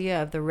 the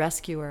idea of the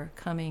rescuer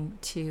coming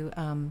to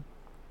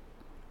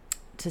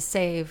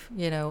save,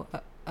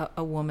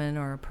 a woman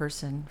or a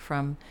person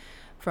from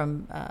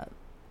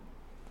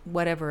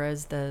whatever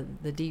is the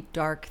deep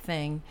dark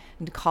thing,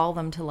 and to call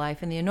them to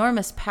life, and the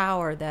enormous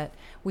power that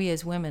we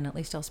as women, at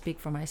least I'll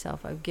speak for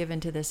myself, have given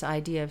to this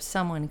idea of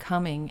someone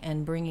coming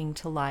and bringing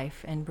to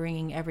life and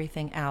bringing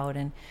everything out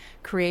and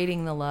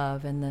creating the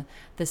love and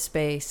the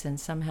space and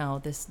somehow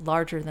this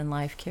larger than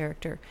life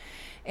character.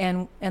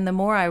 And the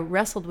more I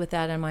wrestled with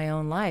that in my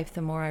own life,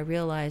 the more I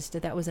realized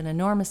that was an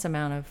enormous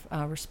amount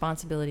of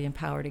responsibility and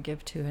power to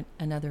give to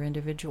another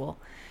individual.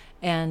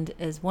 And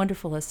as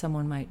wonderful as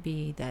someone might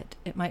be, that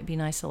it might be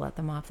nice to let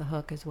them off the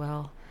hook as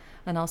well,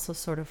 and also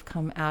sort of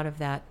come out of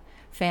that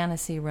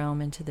fantasy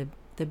realm into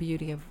the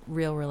beauty of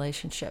real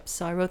relationships.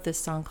 So I wrote this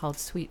song called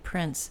Sweet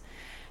Prince,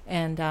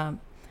 and I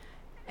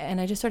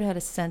just sort of had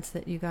a sense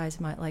that you guys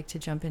might like to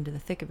jump into the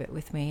thick of it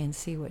with me and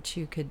see what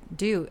you could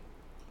do.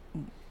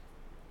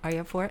 Are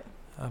you up for it?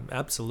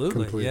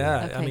 Absolutely. Completely.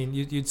 Yeah. Okay. I mean,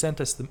 you'd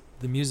sent us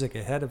the music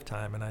ahead of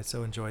time, and I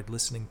so enjoyed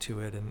listening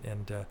to it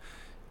and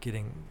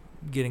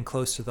getting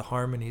close to the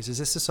harmonies. Is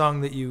this a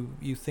song that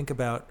you think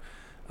about,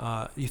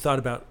 you thought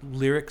about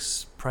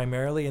lyrics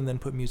primarily and then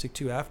put music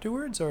to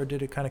afterwards, or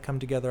did it kind of come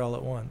together all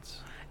at once?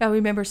 I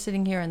remember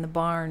sitting here in the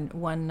barn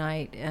one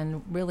night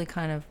and really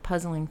kind of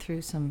puzzling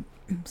through some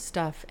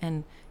stuff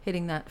and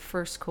hitting that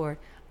first chord,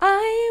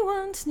 I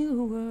once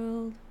knew a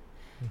world,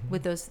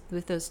 with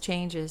those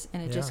changes,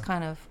 and it just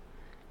kind of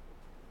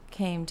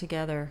came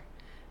together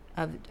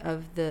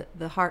of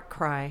the heart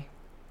cry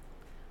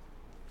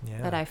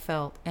that I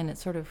felt, and it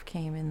sort of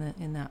came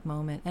in that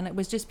moment. And it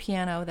was just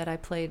piano that I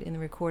played in the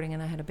recording,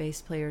 and I had a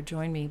bass player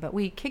join me, but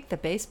we kicked the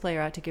bass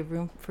player out to give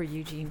room for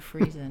Eugene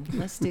Friesen.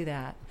 Let's do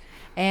that.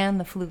 And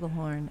the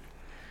flugelhorn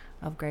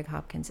of Greg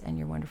Hopkins and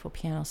your wonderful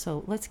piano.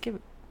 So let's give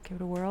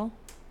it a whirl.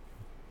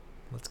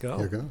 Let's go.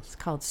 Here goes. It's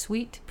called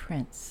Sweet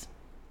Prince.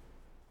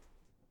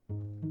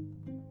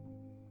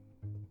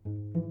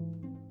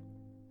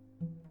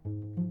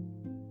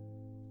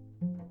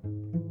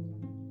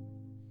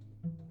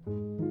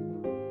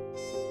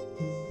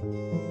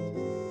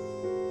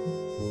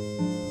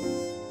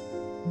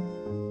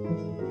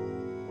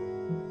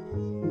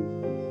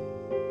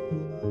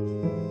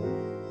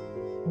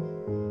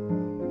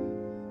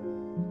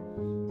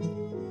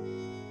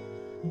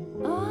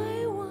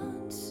 I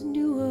once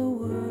knew a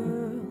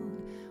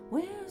world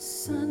where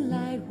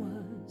sunlight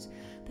was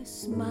the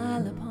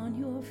smile upon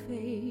your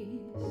face,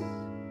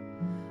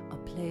 a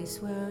place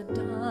where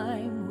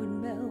time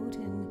would melt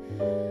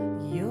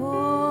in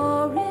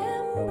your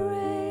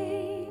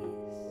embrace.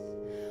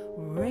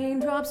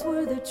 Raindrops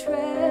were the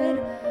tread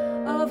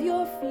of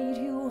your feet,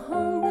 you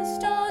hung the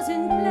stars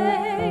in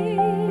place.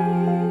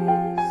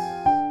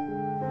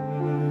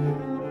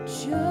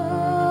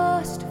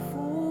 Just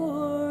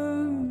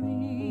for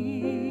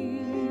me.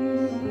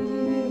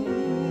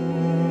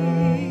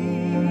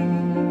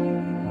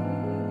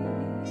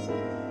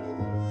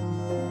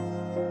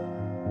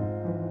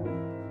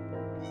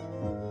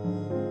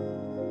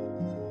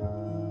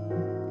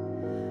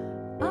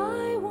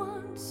 I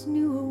once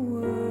knew a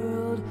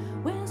world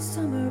where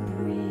summer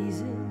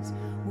breezes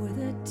were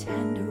the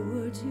tender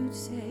you'd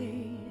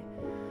say,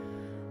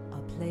 a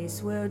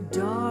place where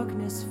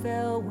darkness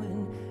fell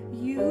when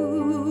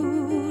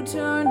You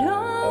turned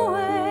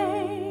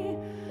away.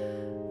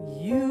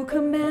 You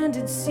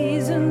commanded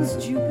seasons,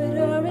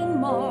 Jupiter and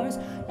Mars.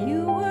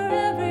 You were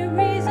every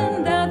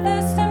reason that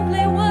there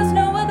simply was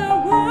no other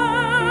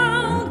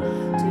world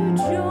to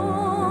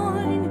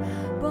join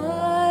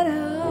but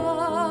ours.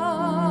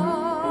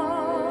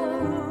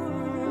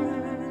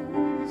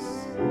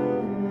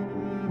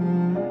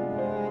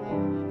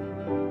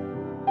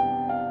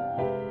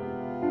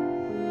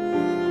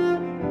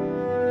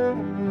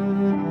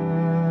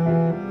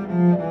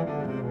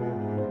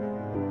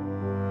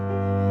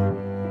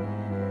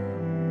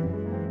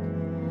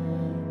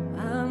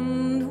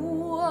 And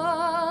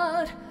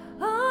what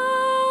a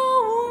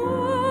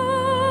world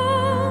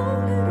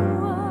it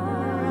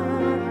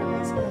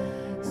was,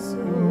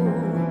 so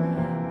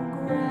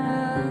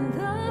grand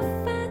the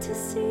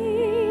fantasy.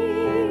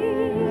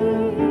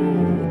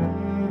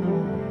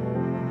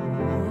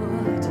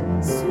 What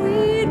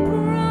sweet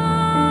promises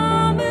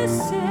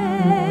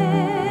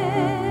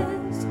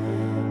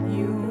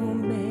you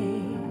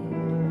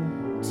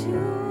made to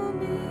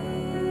me.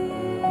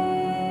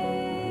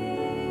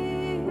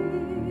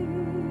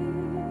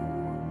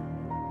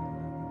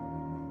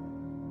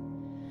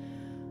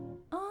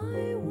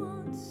 I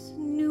once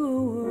knew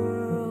a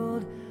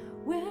world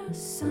where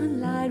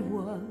sunlight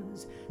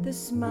was the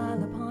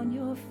smile upon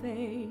your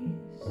face,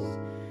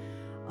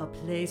 a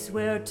place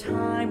where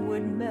time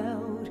would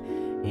melt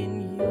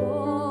in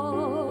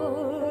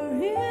your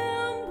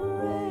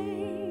embrace,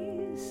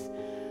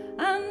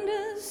 and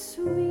as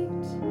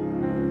sweet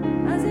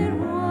as it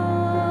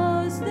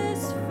was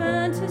this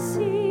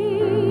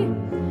fantasy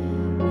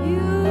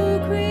you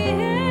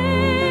created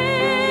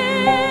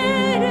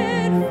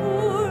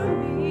for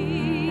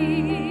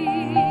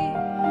me,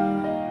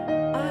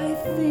 I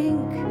think,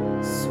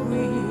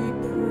 sweet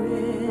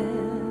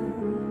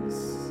prince,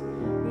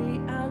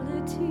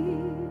 reality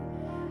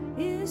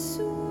is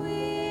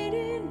sweet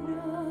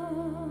enough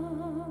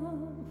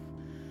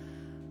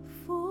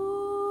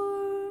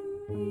for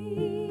me.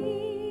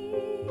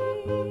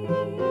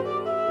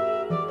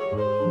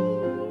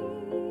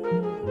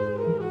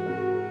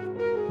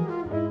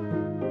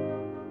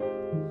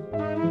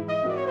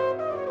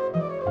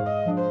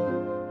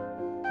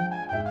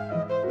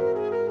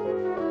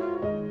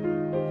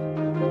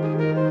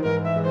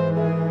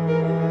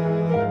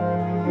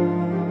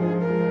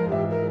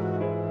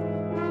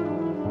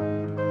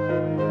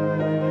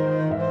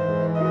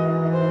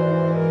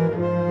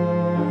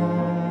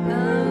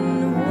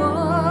 And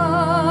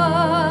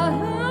what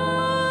a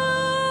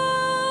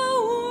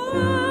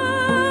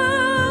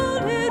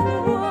world it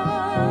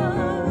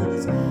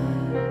was,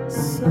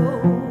 so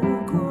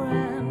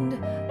grand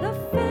the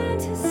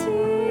fantasy.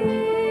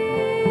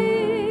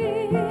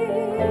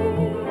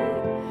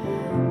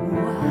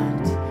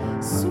 What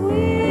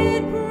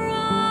sweet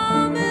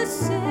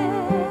promises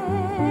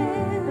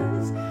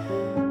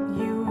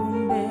you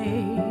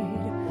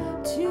made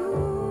to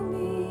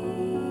me.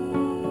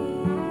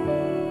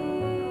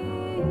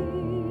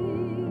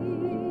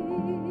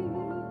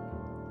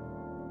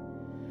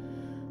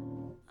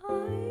 I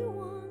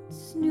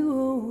once knew a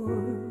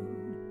world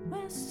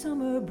where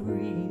summer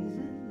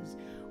breezes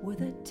were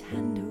the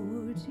tender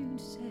words you'd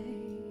say,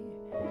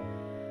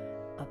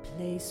 a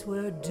place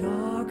where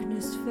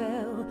darkness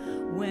fell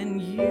when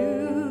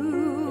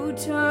you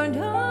turned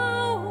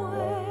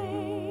away,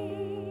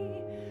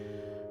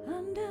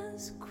 and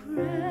as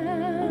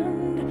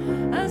grand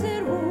as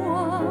it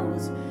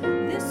was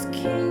this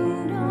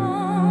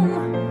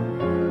kingdom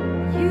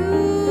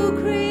you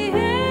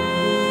created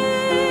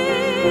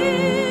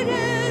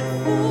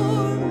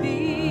for me,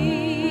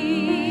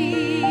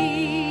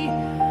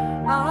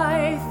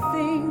 I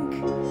think,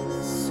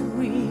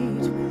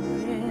 sweet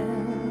prince,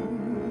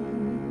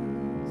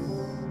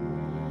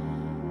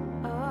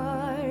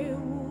 I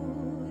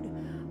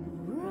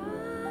would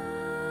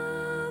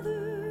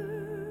rather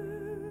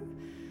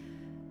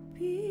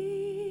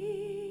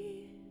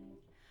be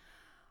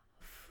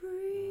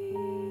free.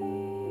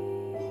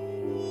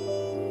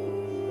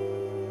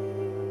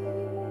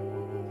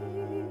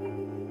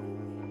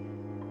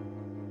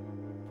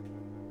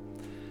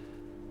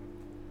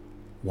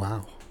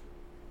 Wow.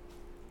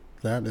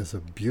 That is a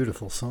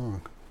beautiful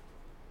song.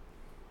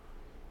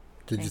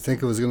 Did you Thank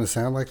think it was going to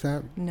sound like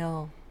that?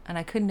 No, and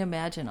I couldn't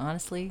imagine,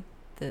 honestly,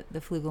 the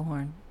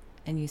flugelhorn.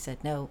 And you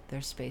said, no,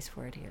 there's space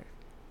for it here.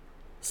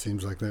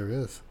 Seems like there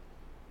is.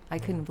 I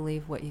couldn't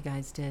believe what you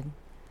guys did.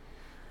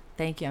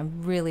 Thank you.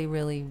 I'm really,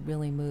 really,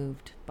 really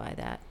moved by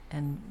that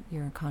and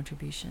your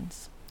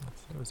contributions.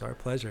 It was our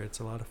pleasure. It's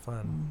a lot of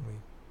fun.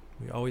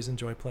 We always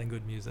enjoy playing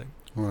good music.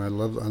 Well, I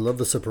love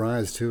the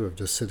surprise too of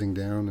just sitting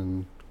down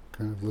and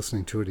kind of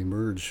listening to it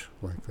emerge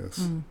like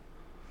this.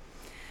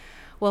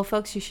 Well,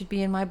 folks, you should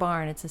be in my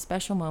barn. It's a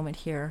special moment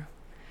here,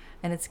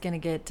 and it's going to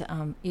get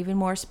even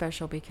more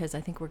special because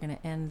I think we're going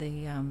to end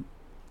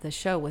the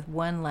show with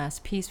one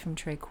last piece from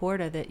Tre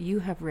Corda that you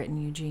have written,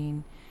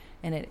 Eugene,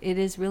 and it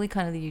is really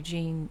kind of the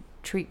Eugene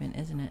treatment,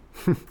 isn't it?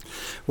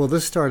 Well,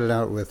 this started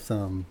out with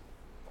a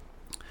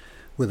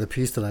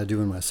piece that I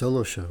do in my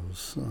solo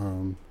shows.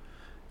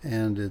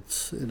 And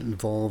it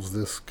involves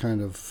this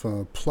kind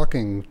of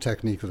plucking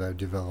technique that I've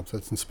developed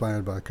that's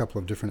inspired by a couple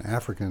of different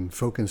African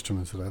folk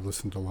instruments that I've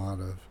listened to a lot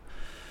of.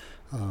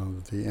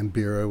 The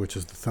mbira, which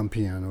is the thumb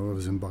piano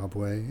of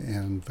Zimbabwe,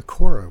 and the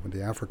kora,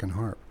 the African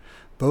harp,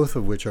 both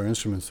of which are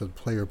instruments that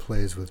the player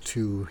plays with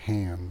two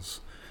hands,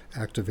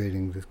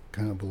 activating the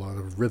kind of a lot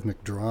of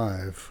rhythmic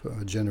drive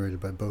generated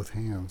by both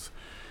hands.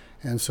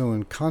 And so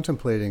in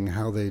contemplating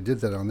how they did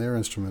that on their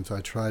instruments,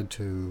 I tried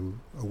to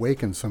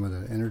awaken some of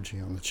that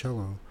energy on the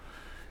cello,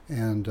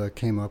 and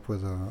came up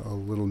with a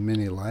little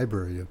mini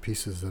library of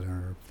pieces that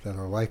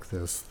are like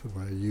this,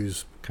 where I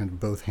use kind of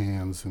both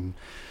hands and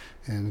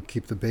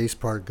keep the bass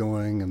part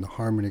going and the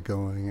harmony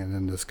going, and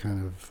then this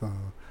kind of,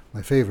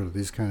 my favorite,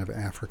 these kind of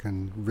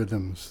African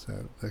rhythms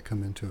that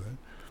come into it.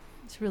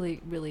 It's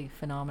really, really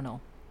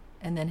phenomenal.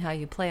 And then how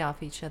you play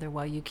off each other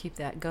while you keep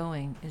that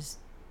going is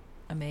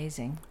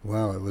amazing.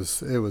 Wow, it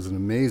was an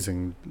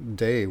amazing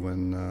day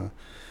when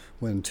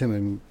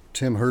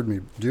Tim heard me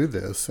do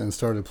this and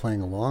started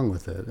playing along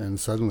with it, and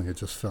suddenly it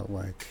just felt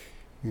like,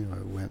 it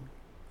went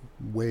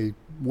way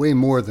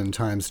more than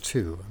times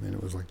 2. I mean,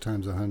 it was like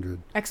times 100.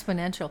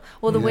 Exponential.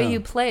 Well, the way you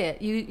play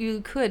it,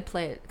 you could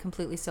play it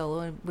completely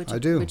solo, which you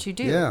do.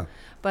 Yeah.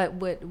 But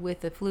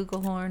with the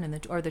flugelhorn and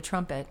the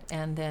trumpet,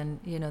 and then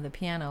the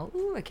piano.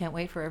 Ooh, I can't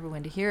wait for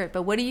everyone to hear it.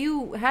 But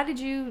how did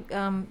you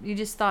you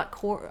just thought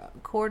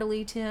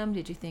chordally, Tim?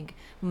 Did you think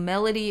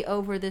melody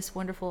over this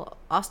wonderful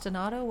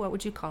ostinato? What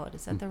would you call it?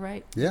 Is that the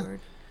right word?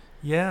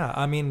 Yeah,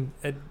 I mean,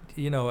 as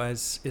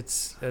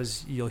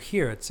you'll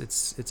hear,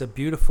 it's a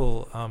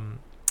beautiful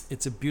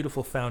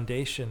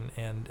foundation,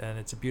 and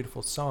it's a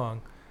beautiful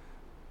song.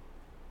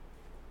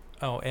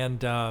 Oh,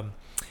 and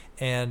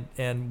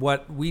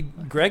what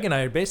Greg and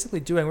I are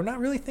basically doing, we're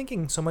not really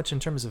thinking so much in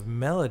terms of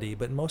melody,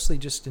 but mostly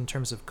just in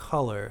terms of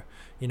color.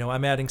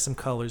 I'm adding some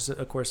colors,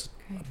 of course.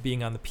 Okay.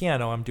 Being on the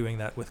piano, I'm doing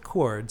that with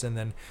chords, and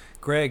then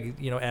Greg,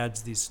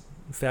 adds these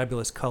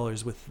fabulous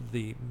colors with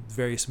the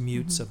various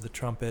mutes of the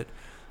trumpet.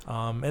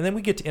 And then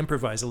we get to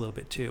improvise a little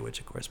bit too, which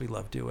of course we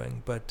love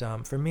doing. But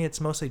for me, it's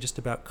mostly just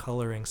about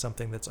coloring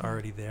something that's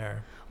already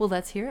there. Well,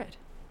 let's hear it.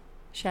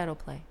 Shadow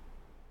play.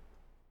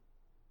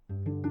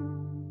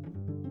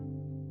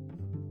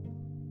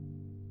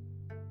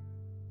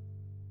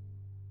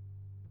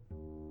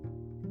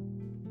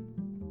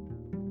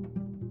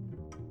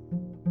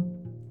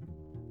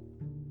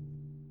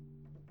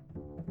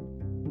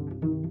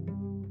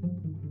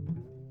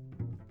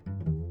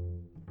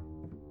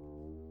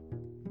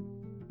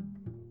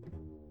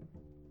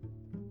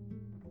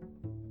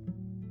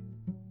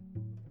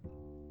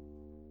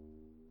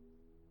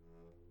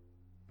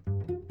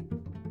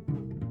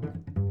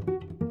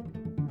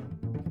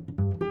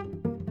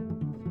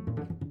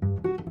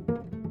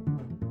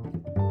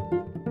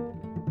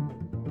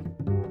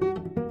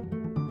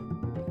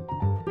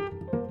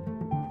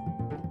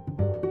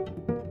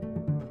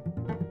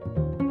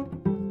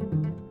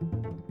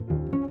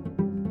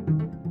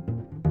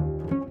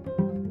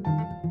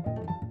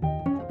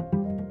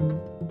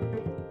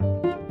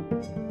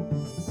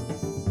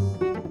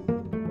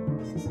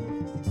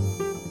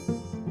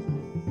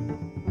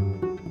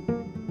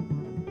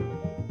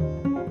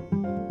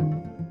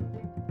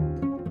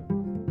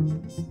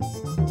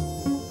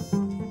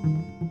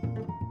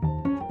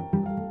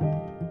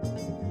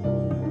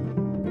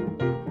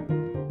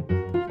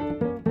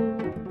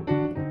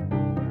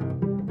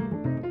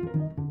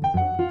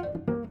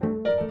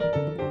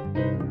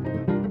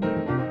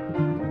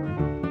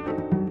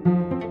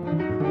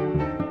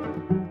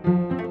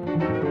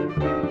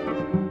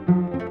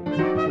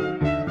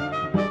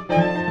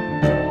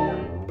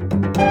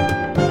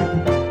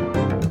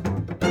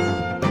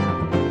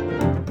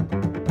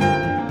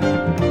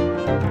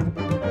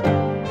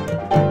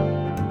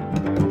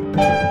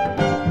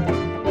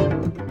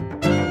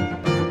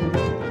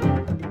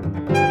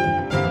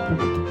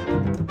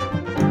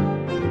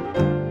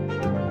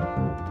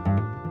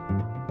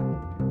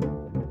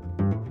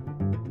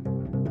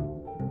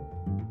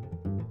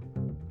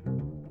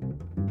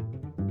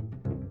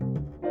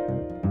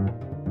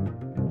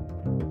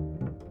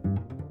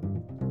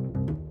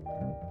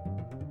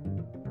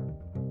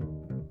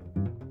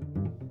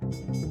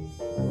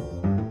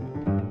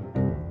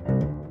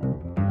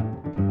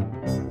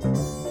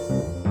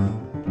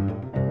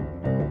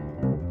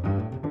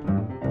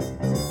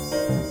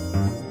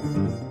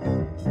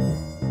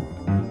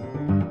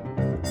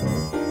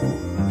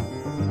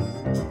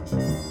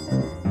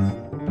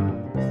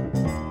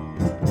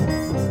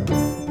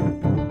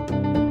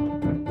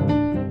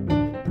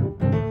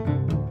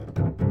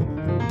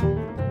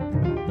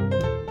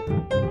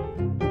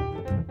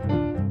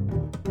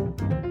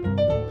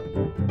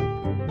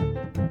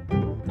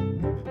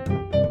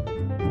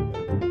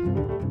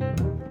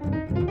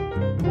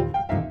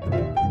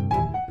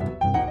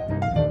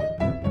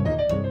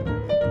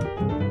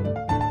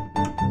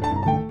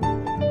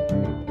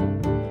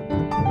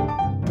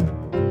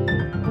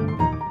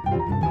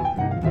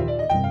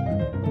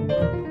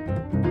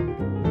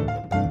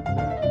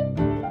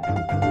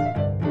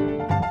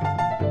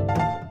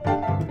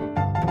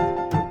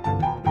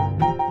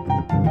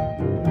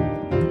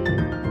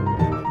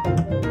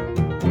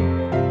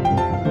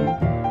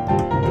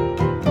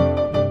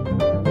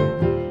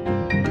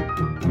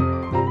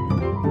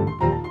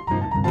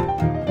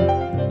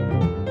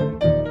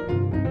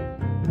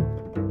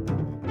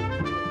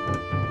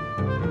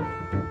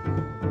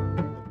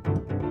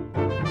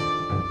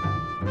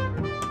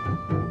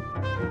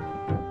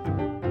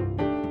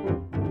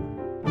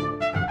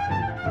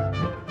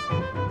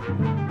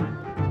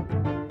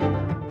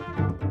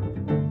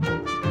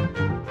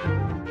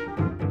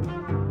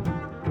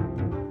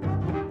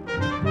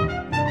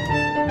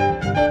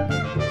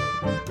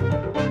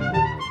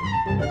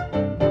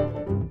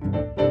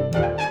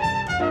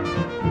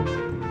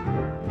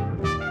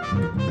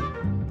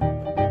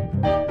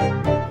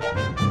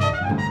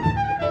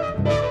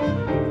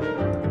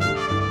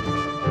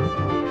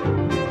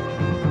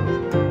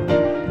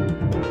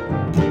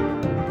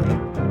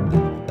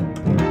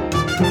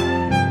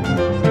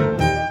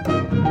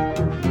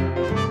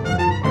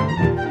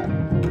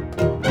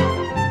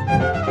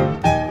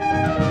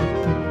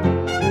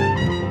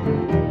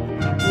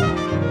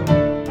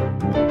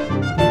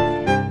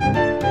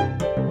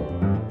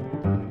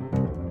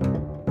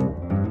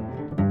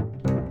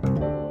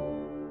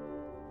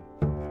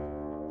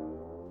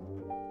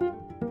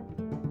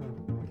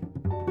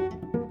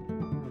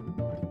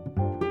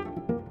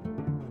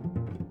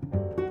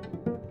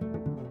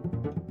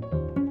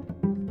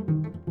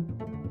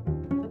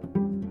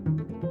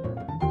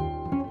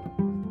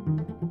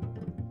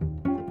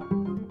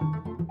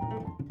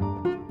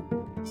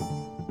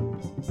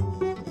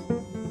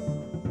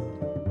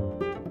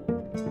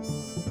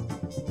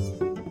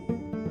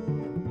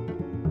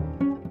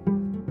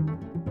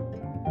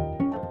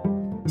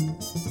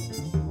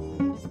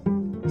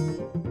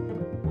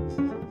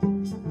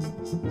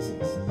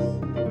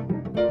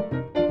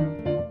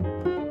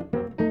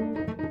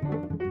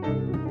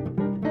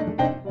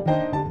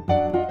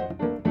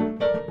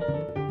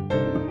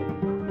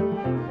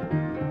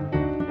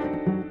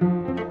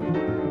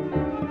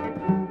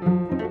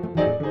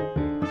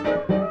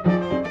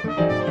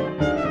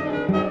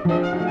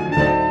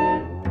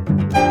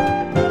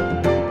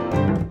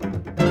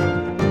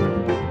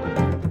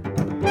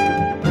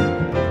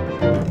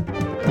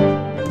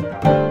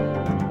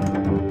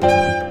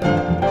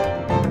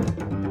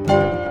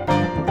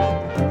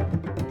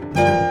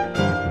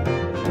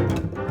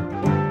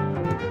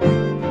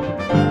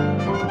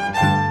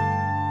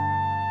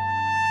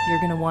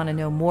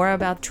 more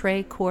about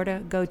Trey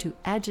Corda, go to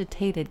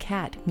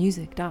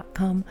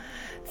agitatedcatmusic.com.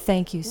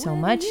 Thank you so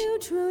much. When you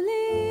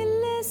truly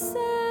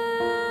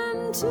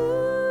listen to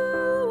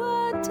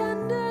a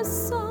tender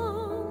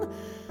song.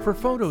 For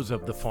photos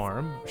of the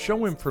farm,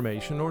 show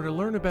information, or to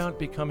learn about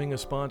becoming a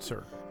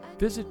sponsor,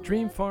 visit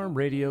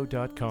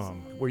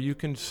dreamfarmradio.com, where you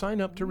can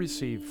sign up to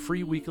receive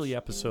free weekly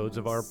episodes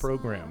of our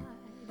program.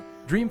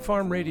 Dream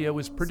Farm Radio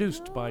is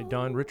produced by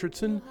Don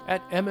Richardson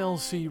at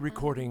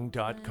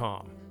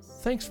mlcrecording.com.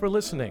 Thanks for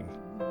listening.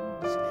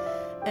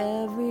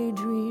 Every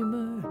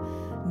dreamer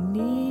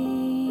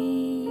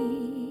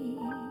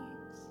needs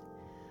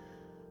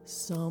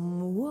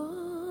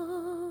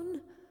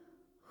someone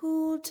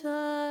who'll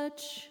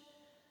touch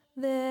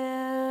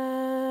their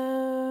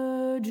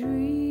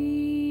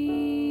dreams.